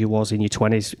idiot as you was in your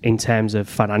 20s in terms of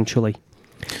financially.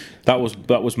 That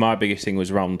was my biggest thing,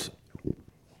 was around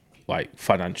like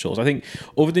financials. I think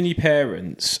other than your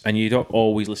parents, and you don't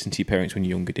always listen to your parents when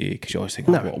you're younger, do you? Because you always think,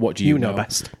 what do you know?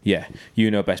 Best. Yeah, you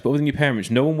know best. But other than your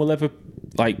parents, no one will ever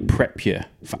like prep you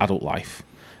for adult life.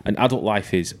 And adult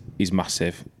life is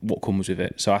massive, what comes with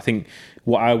it. So I think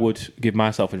what I would give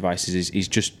myself advice is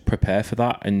just prepare for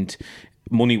that. And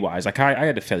money-wise, like I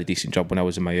had a fairly decent job when I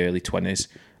was in my early 20s,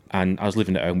 and I was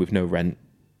living at home with no rent.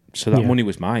 So that money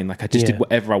was mine. Like I just did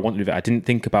whatever I wanted with it. I didn't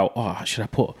think about, should I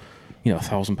put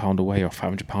 £1,000 away or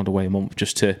 £500 away a month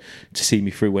just to see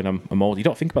me through when I'm old. You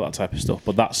don't think about that type of stuff,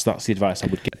 but that's the advice I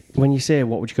would give. When you say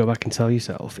what would you go back and tell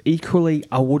yourself, equally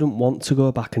I wouldn't want to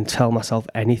go back and tell myself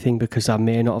anything because I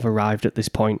may not have arrived at this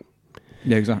point.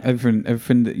 Yeah, exactly.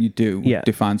 Everything that you do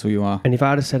defines who you are. And if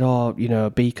I'd have said,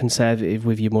 be conservative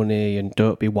with your money and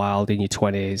don't be wild in your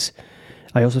 20s,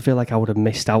 I also feel like I would have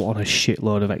missed out on a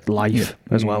shitload of life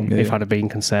as well if I'd have been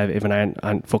conservative and I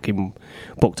hadn't fucking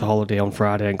booked a holiday on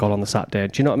Friday and gone on the Saturday.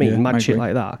 Do you know what I mean? Mad shit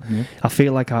like that. Yeah. I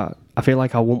feel like I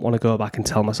wouldn't want to go back and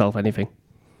tell myself anything.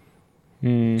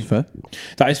 It's fair.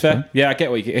 That is fair. Yeah, I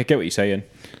get what you're saying.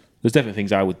 There's definitely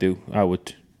things I would do. I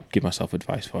would give myself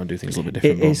advice for and do things a little bit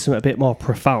different. It is something a bit more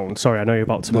profound. Sorry, I know you're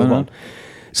about to move on.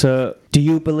 So, do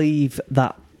you believe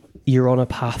that you're on a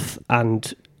path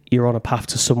and you're on a path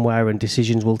to somewhere and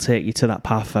decisions will take you to that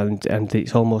path and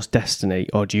it's almost destiny?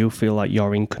 Or do you feel like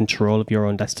you're in control of your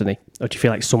own destiny? Or do you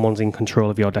feel like someone's in control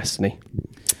of your destiny?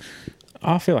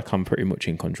 I feel like I'm pretty much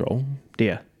in control. Do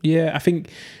you? Yeah, I think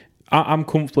I'm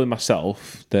comfortable in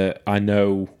myself that I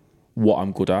know what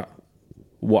I'm good at,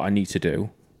 what I need to do,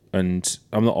 and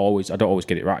I don't always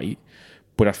get it right,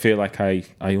 but I feel like I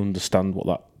understand what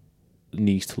that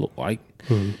needs to look like.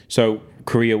 So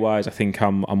career-wise, I think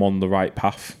I'm on the right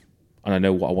path, and I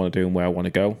know what I want to do and where I want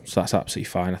to go. So that's absolutely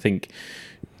fine. I think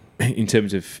in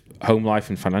terms of home life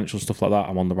and financial stuff like that,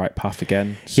 I'm on the right path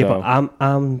again. So. Yeah, but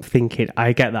I'm thinking,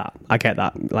 I get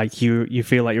that. Like you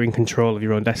feel like you're in control of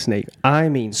your own destiny. I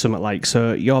mean something like,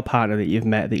 so your partner that you've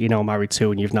met, that you're now married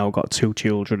to, and you've now got 2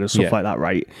 children and stuff like that,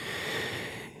 right?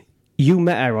 You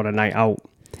met her on a night out.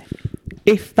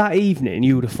 If that evening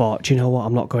you would have thought, do you know what,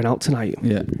 I'm not going out tonight.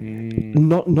 Yeah.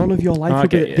 None of your life would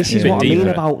be. This is what I mean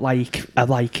about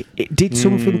did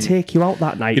something take you out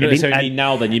that night? You don't necessarily mean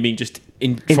now. Then you mean just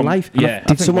in life. Yeah.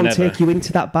 Did someone take you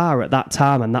into that bar at that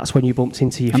time, and that's when you bumped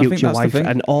into your future wife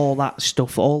and all that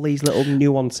stuff, all these little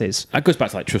nuances? That goes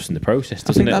back to trusting the process,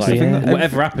 doesn't it? Like,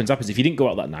 whatever happens. If you didn't go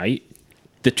out that night,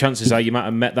 the chances are you might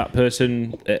have met that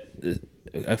person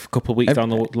a couple of weeks down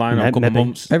the line or a couple of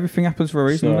months. Everything happens for a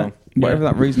reason, doesn't it? Whatever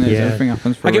that reason is, everything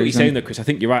happens for a reason. I get what you're saying though, Chris. I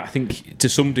think you're right. I think to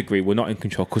some degree we're not in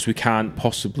control because we can't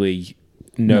possibly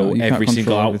know every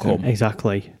single outcome.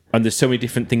 Exactly. And there's so many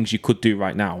different things you could do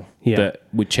right now that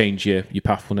would change your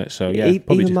path on it. So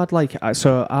even mad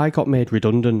so I got made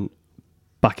redundant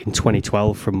back in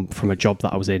 2012 from a job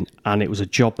that I was in, and it was a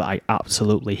job that I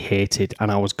absolutely hated, and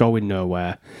I was going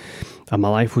nowhere. And my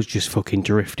life was just fucking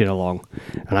drifting along.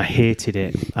 And I hated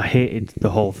it. I hated the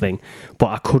whole thing. But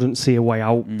I couldn't see a way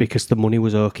out because the money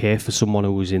was okay for someone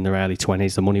who was in their early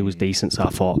 20s. The money was decent. So I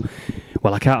thought,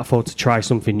 well, I can't afford to try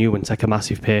something new and take a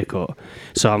massive pay cut.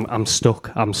 So I'm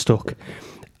stuck.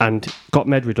 And got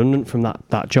made redundant from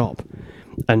that job.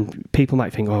 And people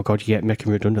might think, oh, God, you get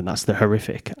making redundant. That's the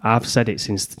horrific. I've said it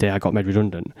since the day I got made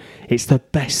redundant. It's the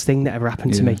best thing that ever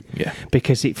happened to me. Yeah.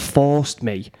 Because it forced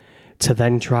me to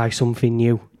then try something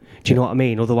new. Do you know what I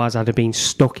mean? Otherwise, I'd have been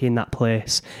stuck in that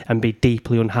place and be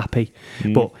deeply unhappy.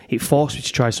 But it forced me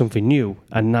to try something new,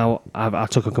 and now I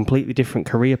took a completely different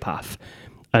career path,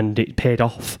 and it paid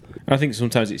off. I think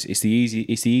sometimes it's the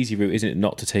easy route, isn't it?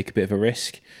 Not to take a bit of a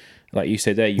risk. Like you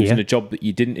said there, you was in a job that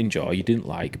you didn't enjoy, you didn't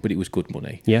like, but it was good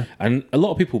money. Yeah. And a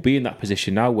lot of people be in that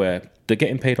position now where they're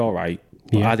getting paid all right,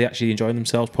 but are they actually enjoying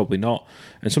themselves? Probably not.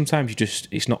 And sometimes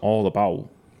it's not all about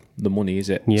the money, is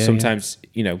it? Yeah, sometimes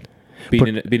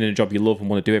being in a job you love and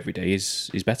want to do every day is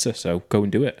better, so go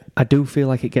and do it. I do feel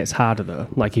like it gets harder though.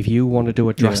 Like if you want to do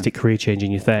a drastic career change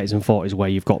in your 30s and 40s where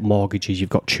you've got mortgages, you've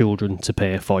got children to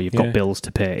pay for, you've got bills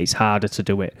to pay, it's harder to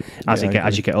do it as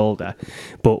you get older.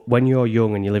 But when you're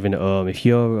young and you're living at home, if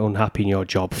you're unhappy in your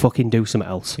job, fucking do something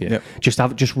else.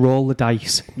 Just roll the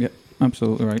dice. Yep,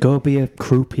 absolutely right. Go be a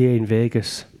croupier in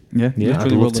Vegas. Yeah.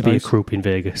 I'd love to be a croup in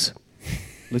Vegas.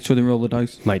 Literally roll the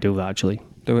dice. Might do that actually.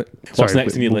 Do it. What's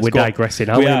next in your list? We're digressing.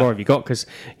 How many more have you got? Because,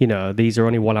 these are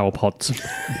only 1 hour pods.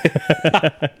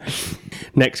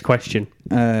 Next question.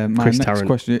 My Chris next Tarrant.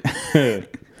 question. Have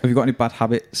you got any bad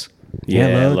habits?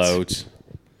 Yeah, loads.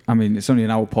 I mean, it's only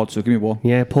an hour pod, so give me one.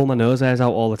 Yeah, pull my nose hairs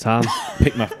out all the time.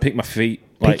 pick my feet.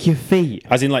 Pick your feet.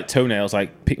 As in like toenails,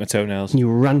 like pick my toenails. You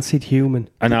rancid human.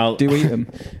 And I'll Do you eat them?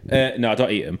 no, I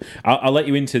don't eat them. I'll let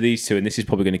you into these two, and this is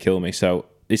probably going to kill me. So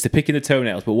it's the picking the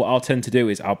toenails. But what I'll tend to do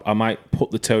is I might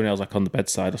put the toenails like on the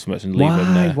bedside or something and leave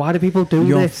them Why? there. Why do people do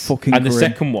You're this? fucking And the grim.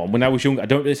 second one, when I was younger, I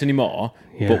don't do this anymore.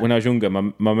 Yeah. But when I was younger,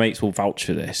 my mates will vouch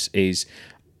for this. Is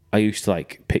I used to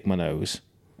like pick my nose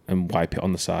and wipe it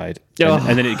on the side, and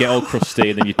then it'd get all crusty,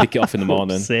 and then you pick it off in the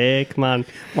morning. Sick, man.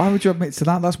 Why would you admit to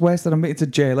that? That's worse than admitting to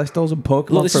JLS dolls and Pokemon.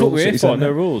 Look, this is for what we're here City for. Centre.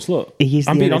 No rules. Look, He is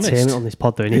I'm the being entertainment honest. on this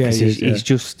pod, though, isn't he? Yeah, 'Cause he is, he's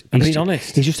just... I'm he's being ju-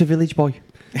 honest. He's just a village boy.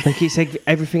 Like, it's like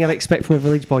everything I'd expect from a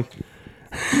village boy.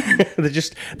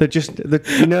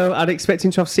 You know, I'd expect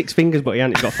him to have 6 fingers, but he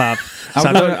ain't. He's got 5. So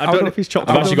I don't know if he's chopped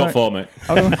I've off. actually got 4, mate.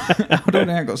 I don't think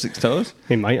I've got 6 toes.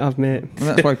 He might have, mate. Well,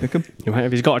 that's why I pick them. He might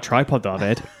have. He's got a tripod, though,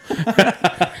 Ed.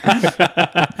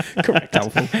 Correct.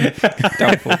 Doubtful.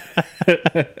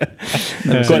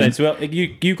 Go on then. So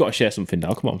you got to share something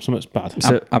now. Come on, something's bad.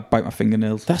 So- I bite my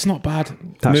fingernails. That's not bad.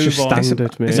 That's Move just on.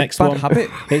 standard, mate. It's Next a bad one. habit.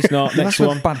 It's not. Next That's a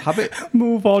one. bad habit.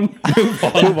 Move on.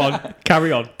 Move on.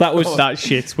 Carry on. That was that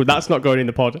shit. Well, that's not going in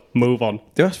the pod. Move on.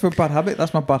 That's for a bad habit.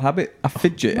 That's my bad habit. I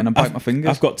fidget and I bite my fingers.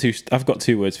 I've got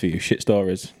two words for you. Shit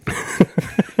stories.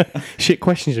 Shit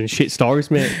questions and shit stories,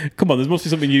 mate. Come on, there must be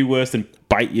something you worse than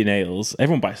bite your nails.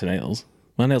 Everyone bites their nails.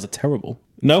 My nails are terrible.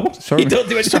 No, Sorry, you don't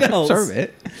do anything else. Sorry,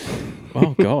 mate.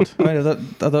 Oh God. I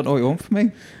don't know what you want from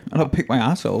me. I don't pick my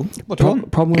asshole. What do you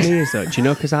want? Problem with me is that, do you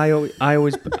know, because I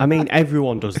always, I mean,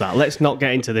 everyone does that. Let's not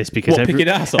get into this because What, picking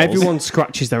assholes? everyone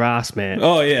scratches their ass, mate.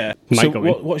 Oh yeah. Might So go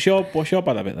in. what's your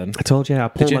bad habit then? I told you I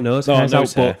pull Did my you? nose Oh, hairs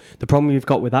nose out, hair. but the problem you've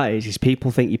got with that is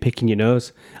people think you're picking your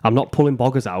nose. I'm not pulling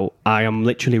boggers out. I am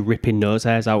literally ripping nose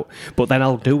hairs out. But then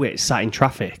I'll do it sat in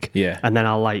traffic. Yeah. And then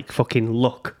I'll like fucking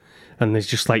look, and there's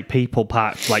just like people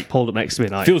parked like pulled up next to me,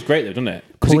 like Feels great though, doesn't it?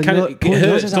 Because pulling, it pulling nose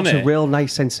hurts, hairs doesn't out's a it? real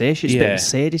nice sensation. It's a bit of Yeah. a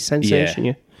sadist sensation.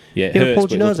 Yeah. Yeah, it You ever hurts, pulled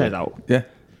but your it nose looks hairs out? Yeah,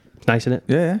 Nice, isn't it?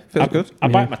 yeah. Feels good. I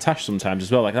bite my tash sometimes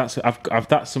as well. Like that's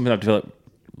something I've developed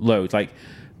loads. Like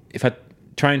if I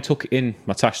try and tuck it in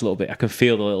my tash a little bit, I can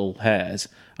feel the little hairs,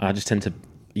 and I just tend to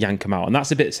yank them out. And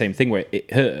that's a bit the same thing where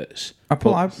it hurts. I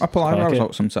pull but eyebrows it.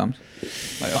 out sometimes.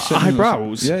 Like,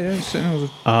 Eyebrows? Yeah. Sitting on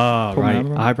Ah, Pull my right.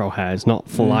 eyebrow. Eyebrow hairs, not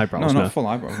full eyebrows. No, not full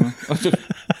eyebrows. No. I just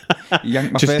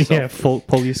yank my face Just off.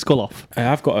 pull your skull off.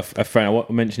 I've got a friend. I won't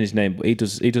mention his name, but he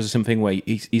does something where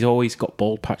he's always got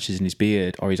bald patches in his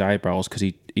beard or his eyebrows because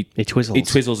he twizzles. He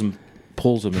twizzles and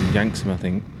pulls them and yanks them. I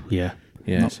think. Yeah.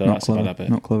 Yeah. So that's clever. a bad habit.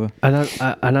 Not clever. And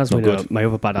as we Not know, good. my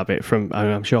other bad habit from,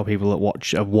 and I'm sure people that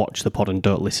have watched the pod and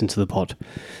don't listen to the pod,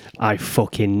 I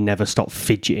fucking never stop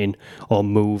fidgeting or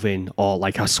moving or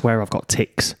like I swear I've got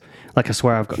tics. Like I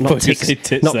swear I've got not Thought you tics, said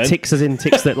tits not then. tics as in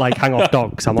tics that like hang off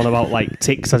dogs. I'm on about like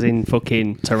tics as in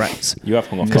fucking Tourette's. You have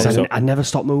hung off Because dogs, so- I never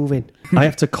stop moving. I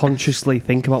have to consciously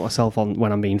think about myself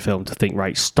when I'm being filmed to think,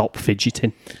 right, stop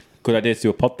fidgeting. Good idea to do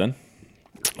a pod then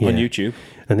on Yeah. YouTube.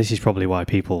 And this is probably why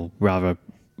people rather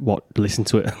listen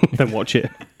to it than watch it.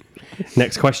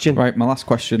 Next question. Right, my last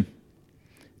question.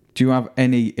 Do you have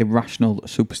any irrational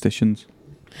superstitions?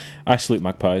 I salute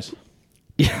magpies.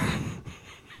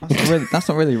 That's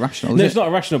not really irrational, is No, it? it's not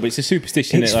irrational, but it's a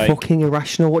superstition. It's that, like, fucking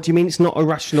irrational. What do you mean it's not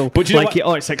irrational? But do you know like,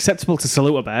 what- it's acceptable to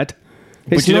salute a bird.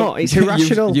 It's do you know- not. It's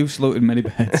irrational. You've saluted many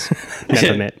birds.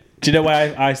 Never, mate. Do you know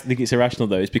why I think it's irrational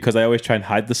though? It's because I always try and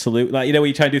hide the salute. Like, you know, when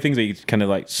you try and do things where you kind of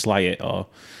like sly it, or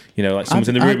you know, like someone's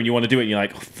in the room and you want to do it, and you're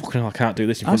like, oh, fucking hell, I can't do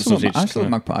this in I front of someone. salute So you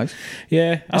just magpies.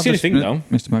 yeah, that's the only thing though.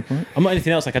 Mr. Magpie. I'm not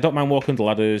anything else. Like, I don't mind walking the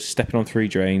ladders, stepping on 3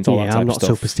 drains, all that Yeah, type I'm not of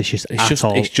stuff. superstitious It's at just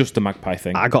all. it's just the magpie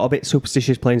thing. I got a bit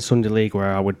superstitious playing Sunday League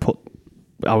where I would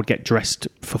get dressed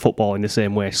for football in the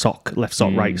same way: left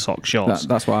sock, right sock, shorts.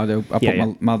 That's what I do. I Yeah,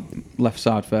 put my left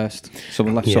side know. So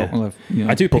the left Yeah. sock, my left. You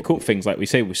know. I do pick up things like we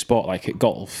say with sport, like at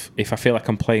golf. If I feel like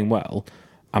I'm playing well,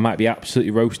 I might be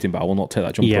absolutely roasting, but I will not take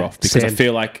that jumper Yeah, off because I same.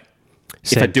 feel like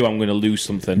if I Same. do, I'm going to lose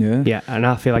something. Yeah. Yeah, and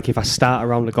I feel like if I start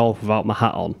around the golf without my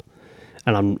hat on,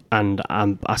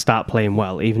 I start playing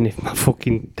well, even if my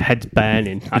fucking head's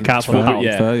burning, I can't put my hat on.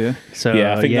 Yeah. Fair, yeah. So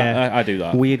Yeah, I think that I do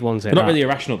that. Weird ones. They're Like not that. really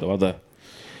irrational though, are they?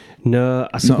 No, I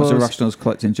Not suppose. as irrational as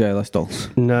collecting JLS dolls.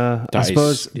 No, I That is-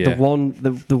 suppose yeah.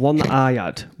 the one that I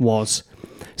had was.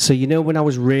 So you know when I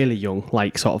was really young,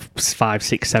 like sort of 5,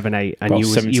 6, 7, 8, and About you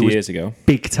 70 was years ago.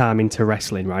 big time into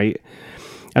wrestling, right?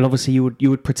 And obviously you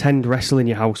would pretend wrestle in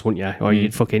your house, wouldn't you? Or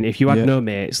you'd fucking, if you had Yeah. no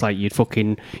mates, like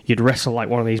you'd wrestle like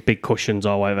one of these big cushions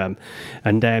or whatever.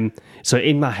 And so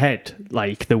in my head,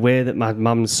 like the way that my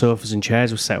mum's sofas and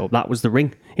chairs were set up, that was the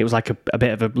ring. It was like a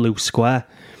bit of a loose square.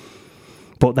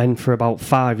 But then for about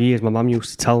 5 years, my mum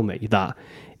used to tell me that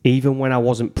even when I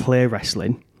wasn't play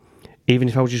wrestling, even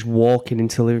if I was just walking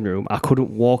into the living room, I couldn't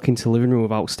walk into the living room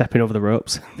without stepping over the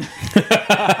ropes.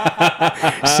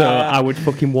 So I would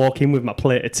fucking walk in with my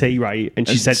plate of tea, right? And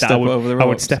she said that I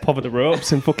would step over the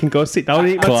ropes and fucking go sit down and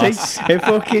eat my tea. And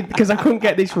fucking, because I couldn't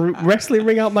get this wrestling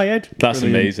ring out my head. That's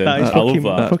Brilliant. amazing. That is I love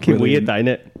that. fucking Brilliant. weird,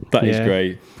 that, innit? That is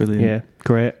great. Brilliant. Yeah,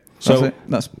 great. So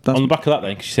that's on the back of that,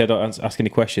 then, because you said don't ask any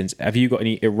questions, have you got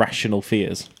any irrational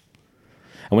fears?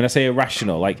 And when I say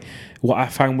irrational, like what I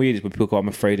find weird is when people go, "I'm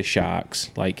afraid of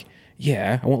sharks." Like,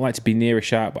 yeah, I won't like to be near a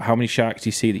shark, but how many sharks do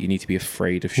you see that you need to be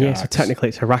afraid of sharks? Yeah, so technically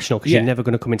it's irrational because Yeah. you're never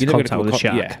going to come into You're never contact gonna with a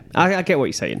come shark. yeah. I get what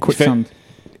you're saying. quicksand.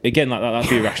 Again, like that'd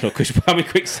be irrational. Because how many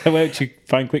quicksand? Where would you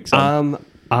find quicksand?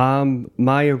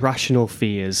 My irrational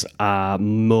fears are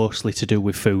mostly to do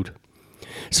with food.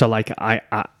 So like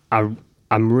I'm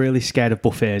really scared of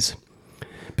buffets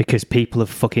because people have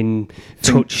fucking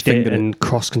touched it fingered it. and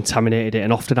cross-contaminated it,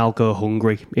 and often I'll go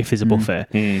hungry if there's a buffet.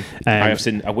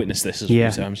 I witnessed this a few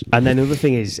times. And then the other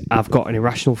thing is I've got an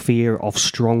irrational fear of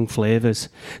strong flavours.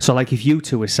 So like if you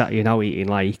two were sat here now eating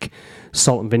like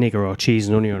salt and vinegar or cheese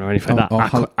and onion or anything like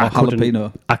that, I couldn't.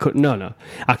 jalapeno. I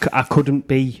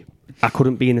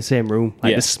couldn't be in the same room.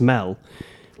 Like Yeah. the smell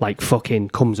like fucking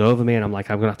comes over me and I'm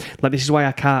like, I'm gonna like, this is why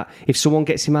I can't. If someone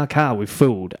gets in my car with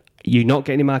food, you're not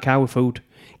getting in my car with food.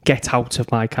 Get out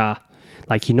of my car.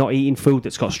 Like, you're not eating food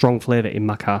that's got strong flavour in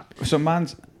my car. So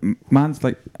man's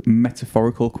like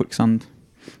metaphorical quicksand.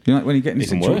 You know, like when you get in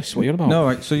Even worse. What are you on about? No,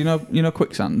 right. So you know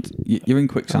quicksand. You're in I'm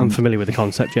quicksand, familiar with the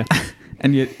concept, yeah.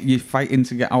 and you're fighting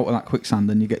to get out of that quicksand,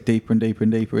 and you get deeper and deeper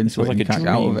and deeper into it, sounds and like you a can't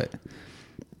get out of dream. it.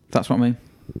 That's what I mean.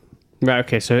 Right,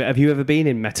 okay, so have you ever been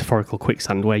in metaphorical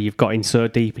quicksand where you've got in so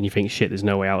deep and you think, shit, there's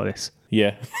no way out of this?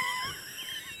 Yeah.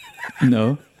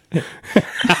 No.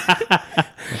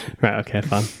 Right, okay,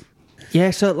 fine.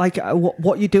 Yeah, so like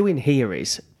what you're doing here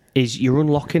is you're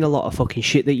unlocking a lot of fucking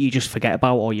shit that you just forget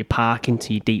about, or you park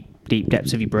into your deep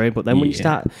depths of your brain. But then when you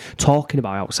start talking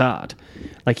about outside,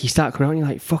 like you start coming out and you're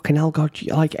like, fucking hell, God,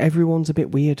 like everyone's a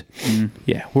bit weird.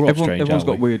 Yeah, we're all strange. Everyone's aren't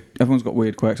got we? weird. Everyone's got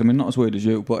weird quirks. I mean, not as weird as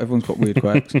you, but everyone's got weird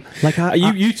quirks. Like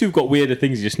You two have got weirder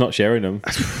things, you're just not sharing them.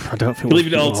 I don't think Leave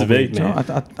it all to me. No,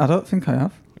 I don't think I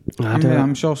have.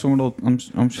 I'm sure someone will. I'm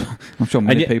sure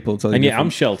many people will tell you. And yeah, I'm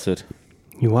different. sheltered.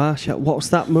 You are. What's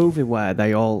that movie where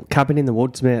they all Cabin in the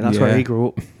Woods, mate? That's where Yeah. he grew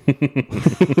up.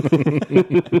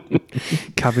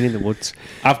 Cabin in the Woods.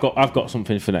 I've got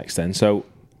something for next then. So,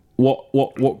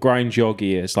 what grinds your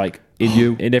gears like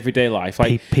in everyday life?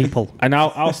 Like People. And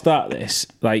I'll start this.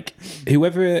 Like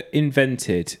whoever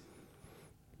invented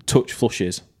touch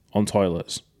flushes on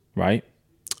toilets, right?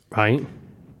 Right.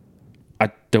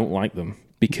 I don't like them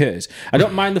because I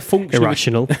don't mind the function.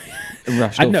 Irrational. I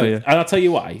Irrational know, fear. and I'll tell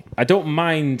you why. I don't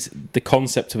mind the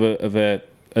concept of a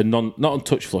not a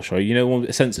touch flush, sorry,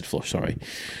 a censored flush, sorry,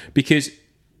 because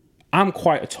I'm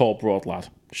quite a tall, broad lad,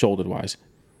 shouldered wise.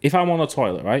 If I'm on a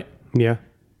toilet, right, Yeah.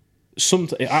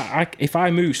 if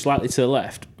I move slightly to the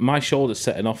left, my shoulder's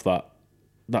setting off that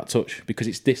touch because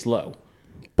it's this low.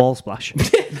 Ball splash.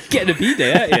 Getting a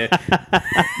B-day, aren't you?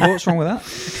 What's wrong with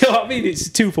that? You know what I mean? It's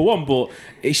 2 for 1, but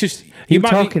it's just You're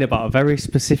might talking about a very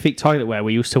specific toilet where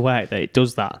we used to work that it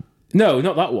does that. No,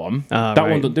 not that one. Ah, that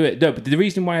right. one doesn't do it. No, but the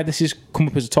reason why this has come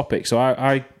up as a topic, so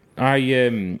I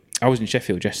was in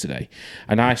Sheffield yesterday,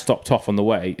 and I stopped off on the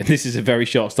way. And this is a very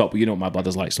short stop, but you know what my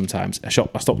bladder's like sometimes. I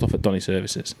stopped off at Donny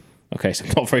Services. Okay, so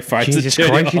I'm not very frightened. Jesus to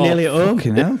Christ, you're nearly at home.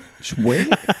 Fucking hell. Just wait.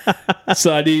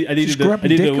 So I needed Just grab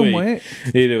your dick and wait.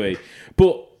 Either way,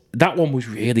 but that one was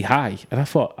really high, and I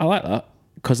thought I like that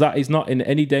because that is not in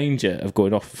any danger of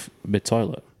going off mid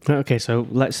toilet. Okay, so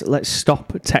let's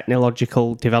stop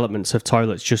technological developments of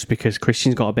toilets just because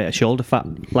Christian's got a bit of shoulder fat.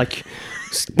 Like,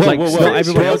 whoa. not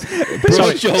everybody else.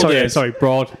 Broad shoulders. Broad shoulders. Yeah, shoulders.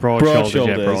 broad.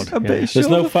 A bit Yeah. of There's no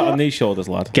shoulder fat on these shoulders,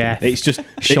 lad. Gaff. It's just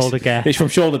Shoulder gaff. It's from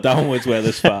shoulder downwards where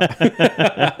there's fat.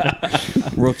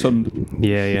 Rotund.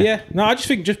 Yeah. Yeah, no, I just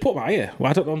think just put my ear.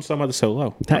 Well, I don't understand why they're so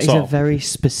low. That That's is all. a very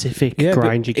specific Yeah, but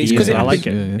grind you it's can 'cause use. it I like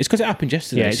it. happens- It's because it happened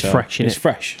yesterday. Yeah, it's so fresh, innit? It's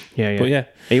fresh. Yeah. But yeah,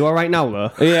 Are you all right now,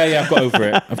 though? yeah. I've got over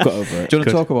it. I've got over it. Do you want Good.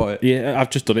 to talk about it? Yeah, I've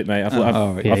just done it, mate. I've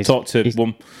right. Yeah, I've talked to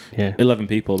Yeah. 11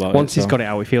 people about Once it. he's so. got it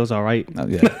out, he feels all right.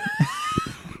 Yeah.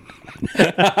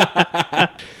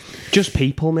 Just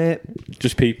people, mate.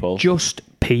 Just people. Just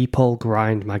people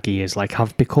grind my gears. Like,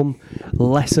 I've become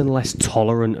less and less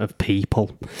tolerant of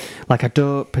people. Like, I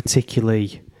don't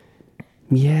particularly...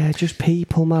 Yeah, just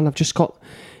people, man. I just want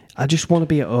to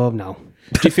be at home now.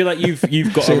 Do you feel like you've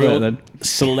got See a you later, real then.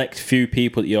 select few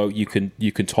people that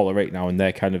you can tolerate now, and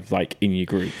they're kind of like in your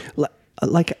group?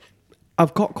 Like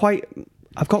I've got quite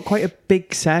I've got quite a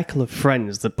big circle of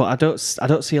friends, but I don't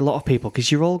see a lot of people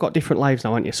because you've all got different lives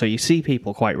now, aren't you? So you see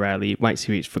people quite rarely. You might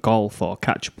see each for golf or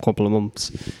catch up a couple of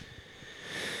months.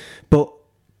 But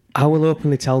I will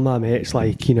openly tell my mates,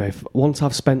 like, you know, if once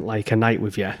I've spent like a night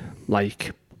with you,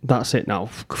 like, that's it now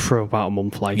for about a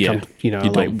month. Like, Yeah, I'm, you know,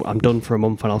 you're like done. I'm done for a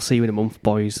month, and I'll see you in a month,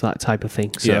 boys. That type of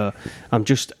thing. So I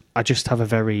just have a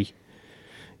very,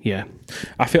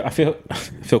 I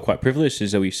feel quite privileged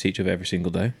as though we see each other every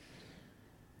single day.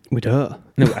 We don't.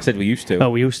 No, I said we used to. Oh,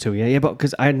 we used to, yeah, but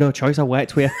because I had no choice, I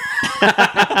worked with you.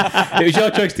 It was your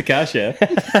choice to car share.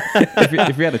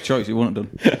 If we had a choice, we wouldn't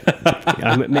have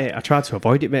done. Mate, I tried to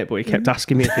avoid it, mate, but he kept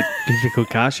asking me if he could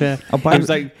car share. buy I it. was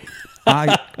like,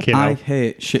 I hell.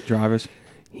 hate shit drivers.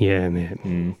 yeah,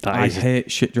 mate, I hate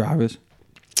shit drivers.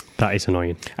 that is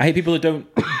annoying. I hate people that don't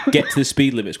get to the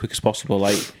speed limit as quick as possible.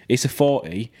 Like, it's a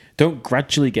 40. Don't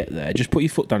gradually get there. Just put your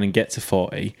foot down and get to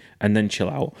 40 and then chill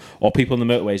out. Or people on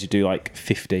the motorways who do like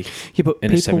 50. Yeah, but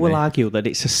in a people will 70. argue that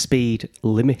it's a speed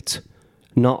limit,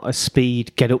 not a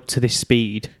speed. Get up to this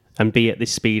speed and be at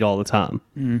this speed all the time.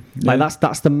 Like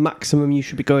that's the maximum you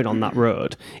should be going on that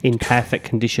road in perfect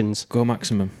conditions. Go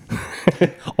maximum.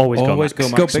 Always go. Always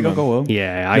max. go Go big or maximum. go home.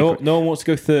 Yeah, I No, agree. no one wants to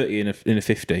go 30 in a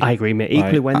 50. I agree, mate.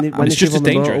 Equally, when it's they're just on as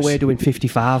the dangerous. motorway doing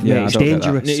 55, Yeah, mate, I it's don't get that.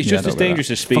 dangerous. It's Yeah, just I as don't get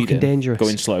dangerous as speeding. Fucking dangerous.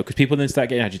 Going slow because people then start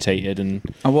getting agitated and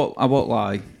I won't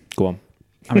lie. go on.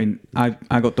 I mean,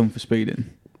 I got done for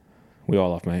speeding, We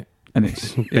all have, mate. and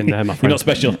it's Been there, my You're friend. not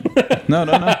special. no.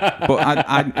 But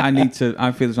I need to.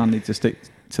 I feel as I need to stick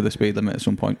to the speed limit at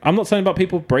some point. I'm not saying about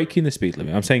people breaking the speed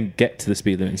limit. I'm saying get to the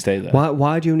speed limit and stay there.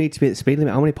 Why do you need to be at the speed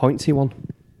limit? How many points are you on?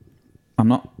 I'm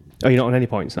not. Oh, you're not on any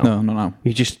points now. No.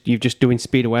 You're just doing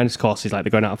speed awareness courses like they're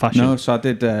going out of fashion. No. So I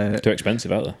did. Too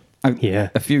expensive, out there. Yeah.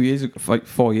 A few years ago, like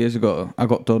 4 years ago, I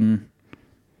got done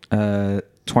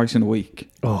twice in a week,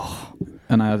 Oh,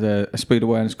 and I had a speed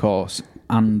awareness course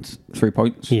and 3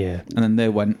 points. yeah. And then they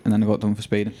went, and then I got done for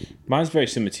speeding. Mine's very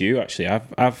similar to you, actually.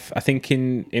 I think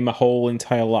in my whole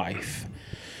entire life,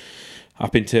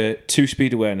 I've been to 2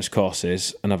 speed awareness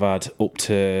courses, and I've had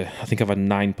I think I've had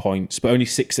 9 points, but only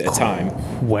 6 at a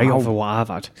time. Way over what I've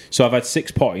had. So I've had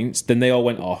 6 points, then they all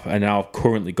went off, and now I've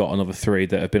currently got another 3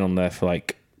 that have been on there for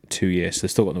like 2 years. So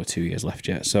they've still got another 2 years left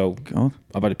yet. So God.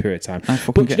 I've had a period of time. I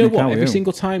fucking But do get you in know the car what? with Every you.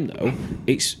 single time though,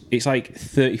 it's like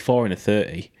 34 and a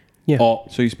 30. Yeah. Or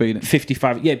So you're speeding.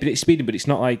 55. Yeah, but it's speeding, but it's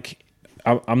not like.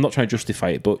 I'm not trying to justify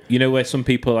it, but you know where some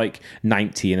people are like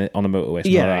 90 on a motorway,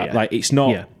 something Yeah, like that. yeah. Like it's not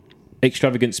Yeah.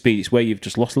 extravagant speed. It's where you've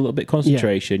just lost a little bit of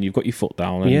concentration. You've got your foot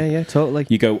down, and Yeah, totally.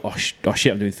 you go, oh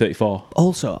shit, I'm doing 34.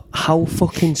 Also, how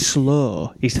fucking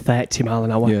slow is 30 mile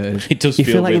an hour? Yeah. It is. It does You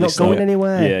feel feel like really you're not slow. going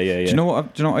anywhere. Yeah. Do you know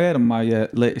what? I had on my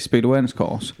latest speed awareness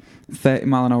course? 30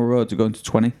 mile an hour roads are going to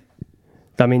 20.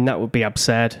 I mean, that would be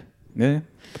absurd. Yeah.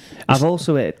 I've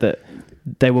also heard that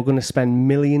they were going to spend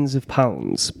millions of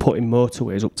pounds putting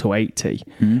motorways up to 80,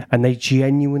 and they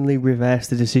genuinely reversed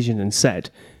the decision and said,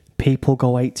 people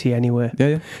go 80 anyway.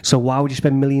 Yeah. So why would you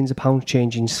spend millions of pounds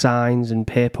changing signs and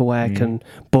paperwork and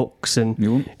books and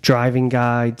You won't. driving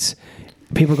guides?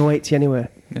 People go 80 anyway.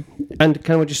 Yeah. And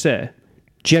can I just say,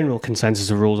 general consensus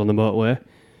of rules on the motorway: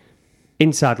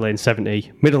 inside lane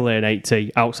 70, middle lane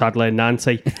 80, outside lane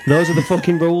 90. Those are the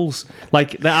fucking rules.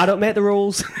 Like, I don't make the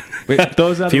rules.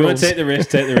 Those are If the you want rules. to take the risk,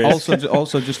 take the risk.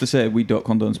 Also, just to say, we don't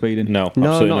condone speeding. No,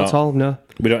 No, absolutely not at all. No,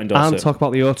 We don't endorse I'm it. talking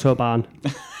about the autobahn.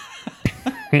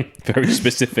 Very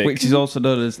specific. Which is also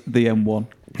known as the M1.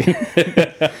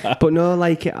 But no,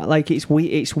 like it's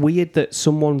weird that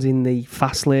someone's in the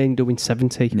fast lane doing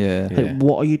 70. Yeah. Like, Yeah.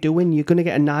 what are you doing? You're going to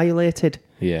get annihilated.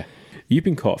 Yeah. You've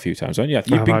been caught a few times, haven't you?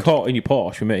 You've I've been had- caught in your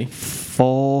Porsche with me.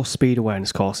 4 speed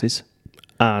awareness courses.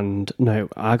 And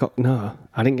I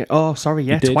didn't get. Oh, sorry,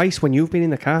 yeah, did? twice when you've been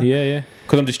in the car. Yeah.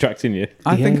 Because I'm distracting you.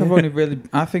 I think Yeah. I've only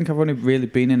really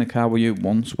been in a car with you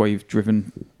once where you've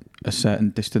driven a certain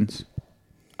distance.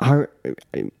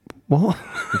 What?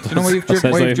 Do you know where you've That sounds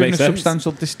driven, like it a makes sense.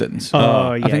 substantial distance?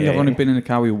 Oh, yeah. I think yeah, I've only yeah. been in a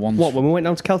car with you once. What, when we went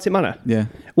down to Celtic Manor? Yeah.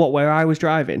 What, where I was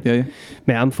driving? Yeah.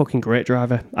 Mate, I'm a fucking great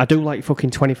driver. I do like fucking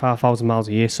 25,000 miles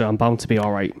a year, so I'm bound to be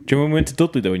all right. Do you remember when we went to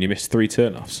Dudley though and you missed 3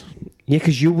 turn-offs? Yeah,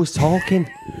 because you was talking.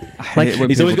 I hate Like, when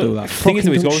He's people always got. do that. Thing is,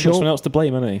 Fucking he's don't always got show- someone else to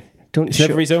blame, hasn't he? Don't It's show-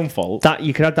 never his own fault. That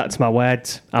you could add that to my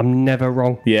words. I'm never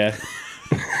wrong. Yeah.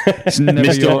 It's never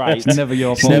Mr. your, Right. it's never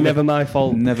your It's fault. never my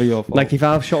fault. Never your fault. Like if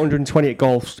I've shot 120 at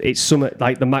golf, it's something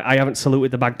like I haven't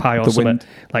saluted the magpie or The something. wind.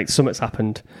 Like something's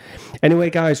happened. Anyway,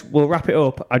 guys, we'll wrap it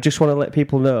up. I just want to let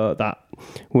people know that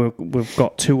we've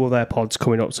got 2 other pods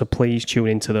coming up, so please tune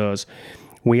into those.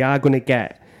 We are going to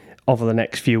get over the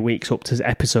next few weeks up to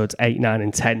episodes 8, 9,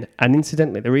 and 10. And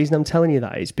incidentally, the reason I'm telling you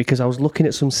that is because I was looking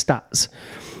at some stats,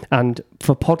 And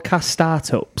for podcast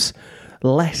startups,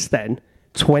 less than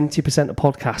 20% of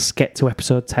podcasts get to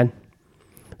episode 10.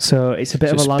 So it's a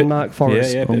bit of a landmark for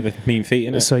us. Yeah, a bit of a mean feat,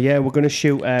 isn't it? So yeah, we're going to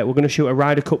shoot a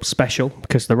Ryder Cup special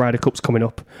because the Ryder Cup's coming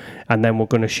up, and then we're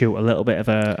going to shoot a little bit of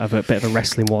a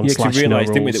wrestling one. Yeah, because we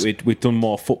realised, didn't we, rules. that we've done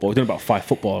more football. We've done about 5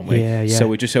 football, haven't we? Yeah. So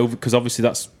we're just over because obviously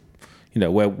that's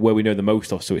where we know the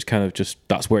most of. So it's kind of just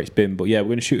that's where it's been. But yeah, we're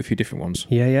going to shoot a few different ones.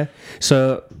 Yeah.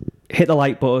 So hit the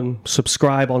like button,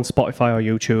 subscribe on Spotify or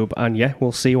YouTube, and yeah,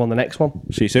 we'll see you on the next one.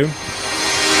 See you soon.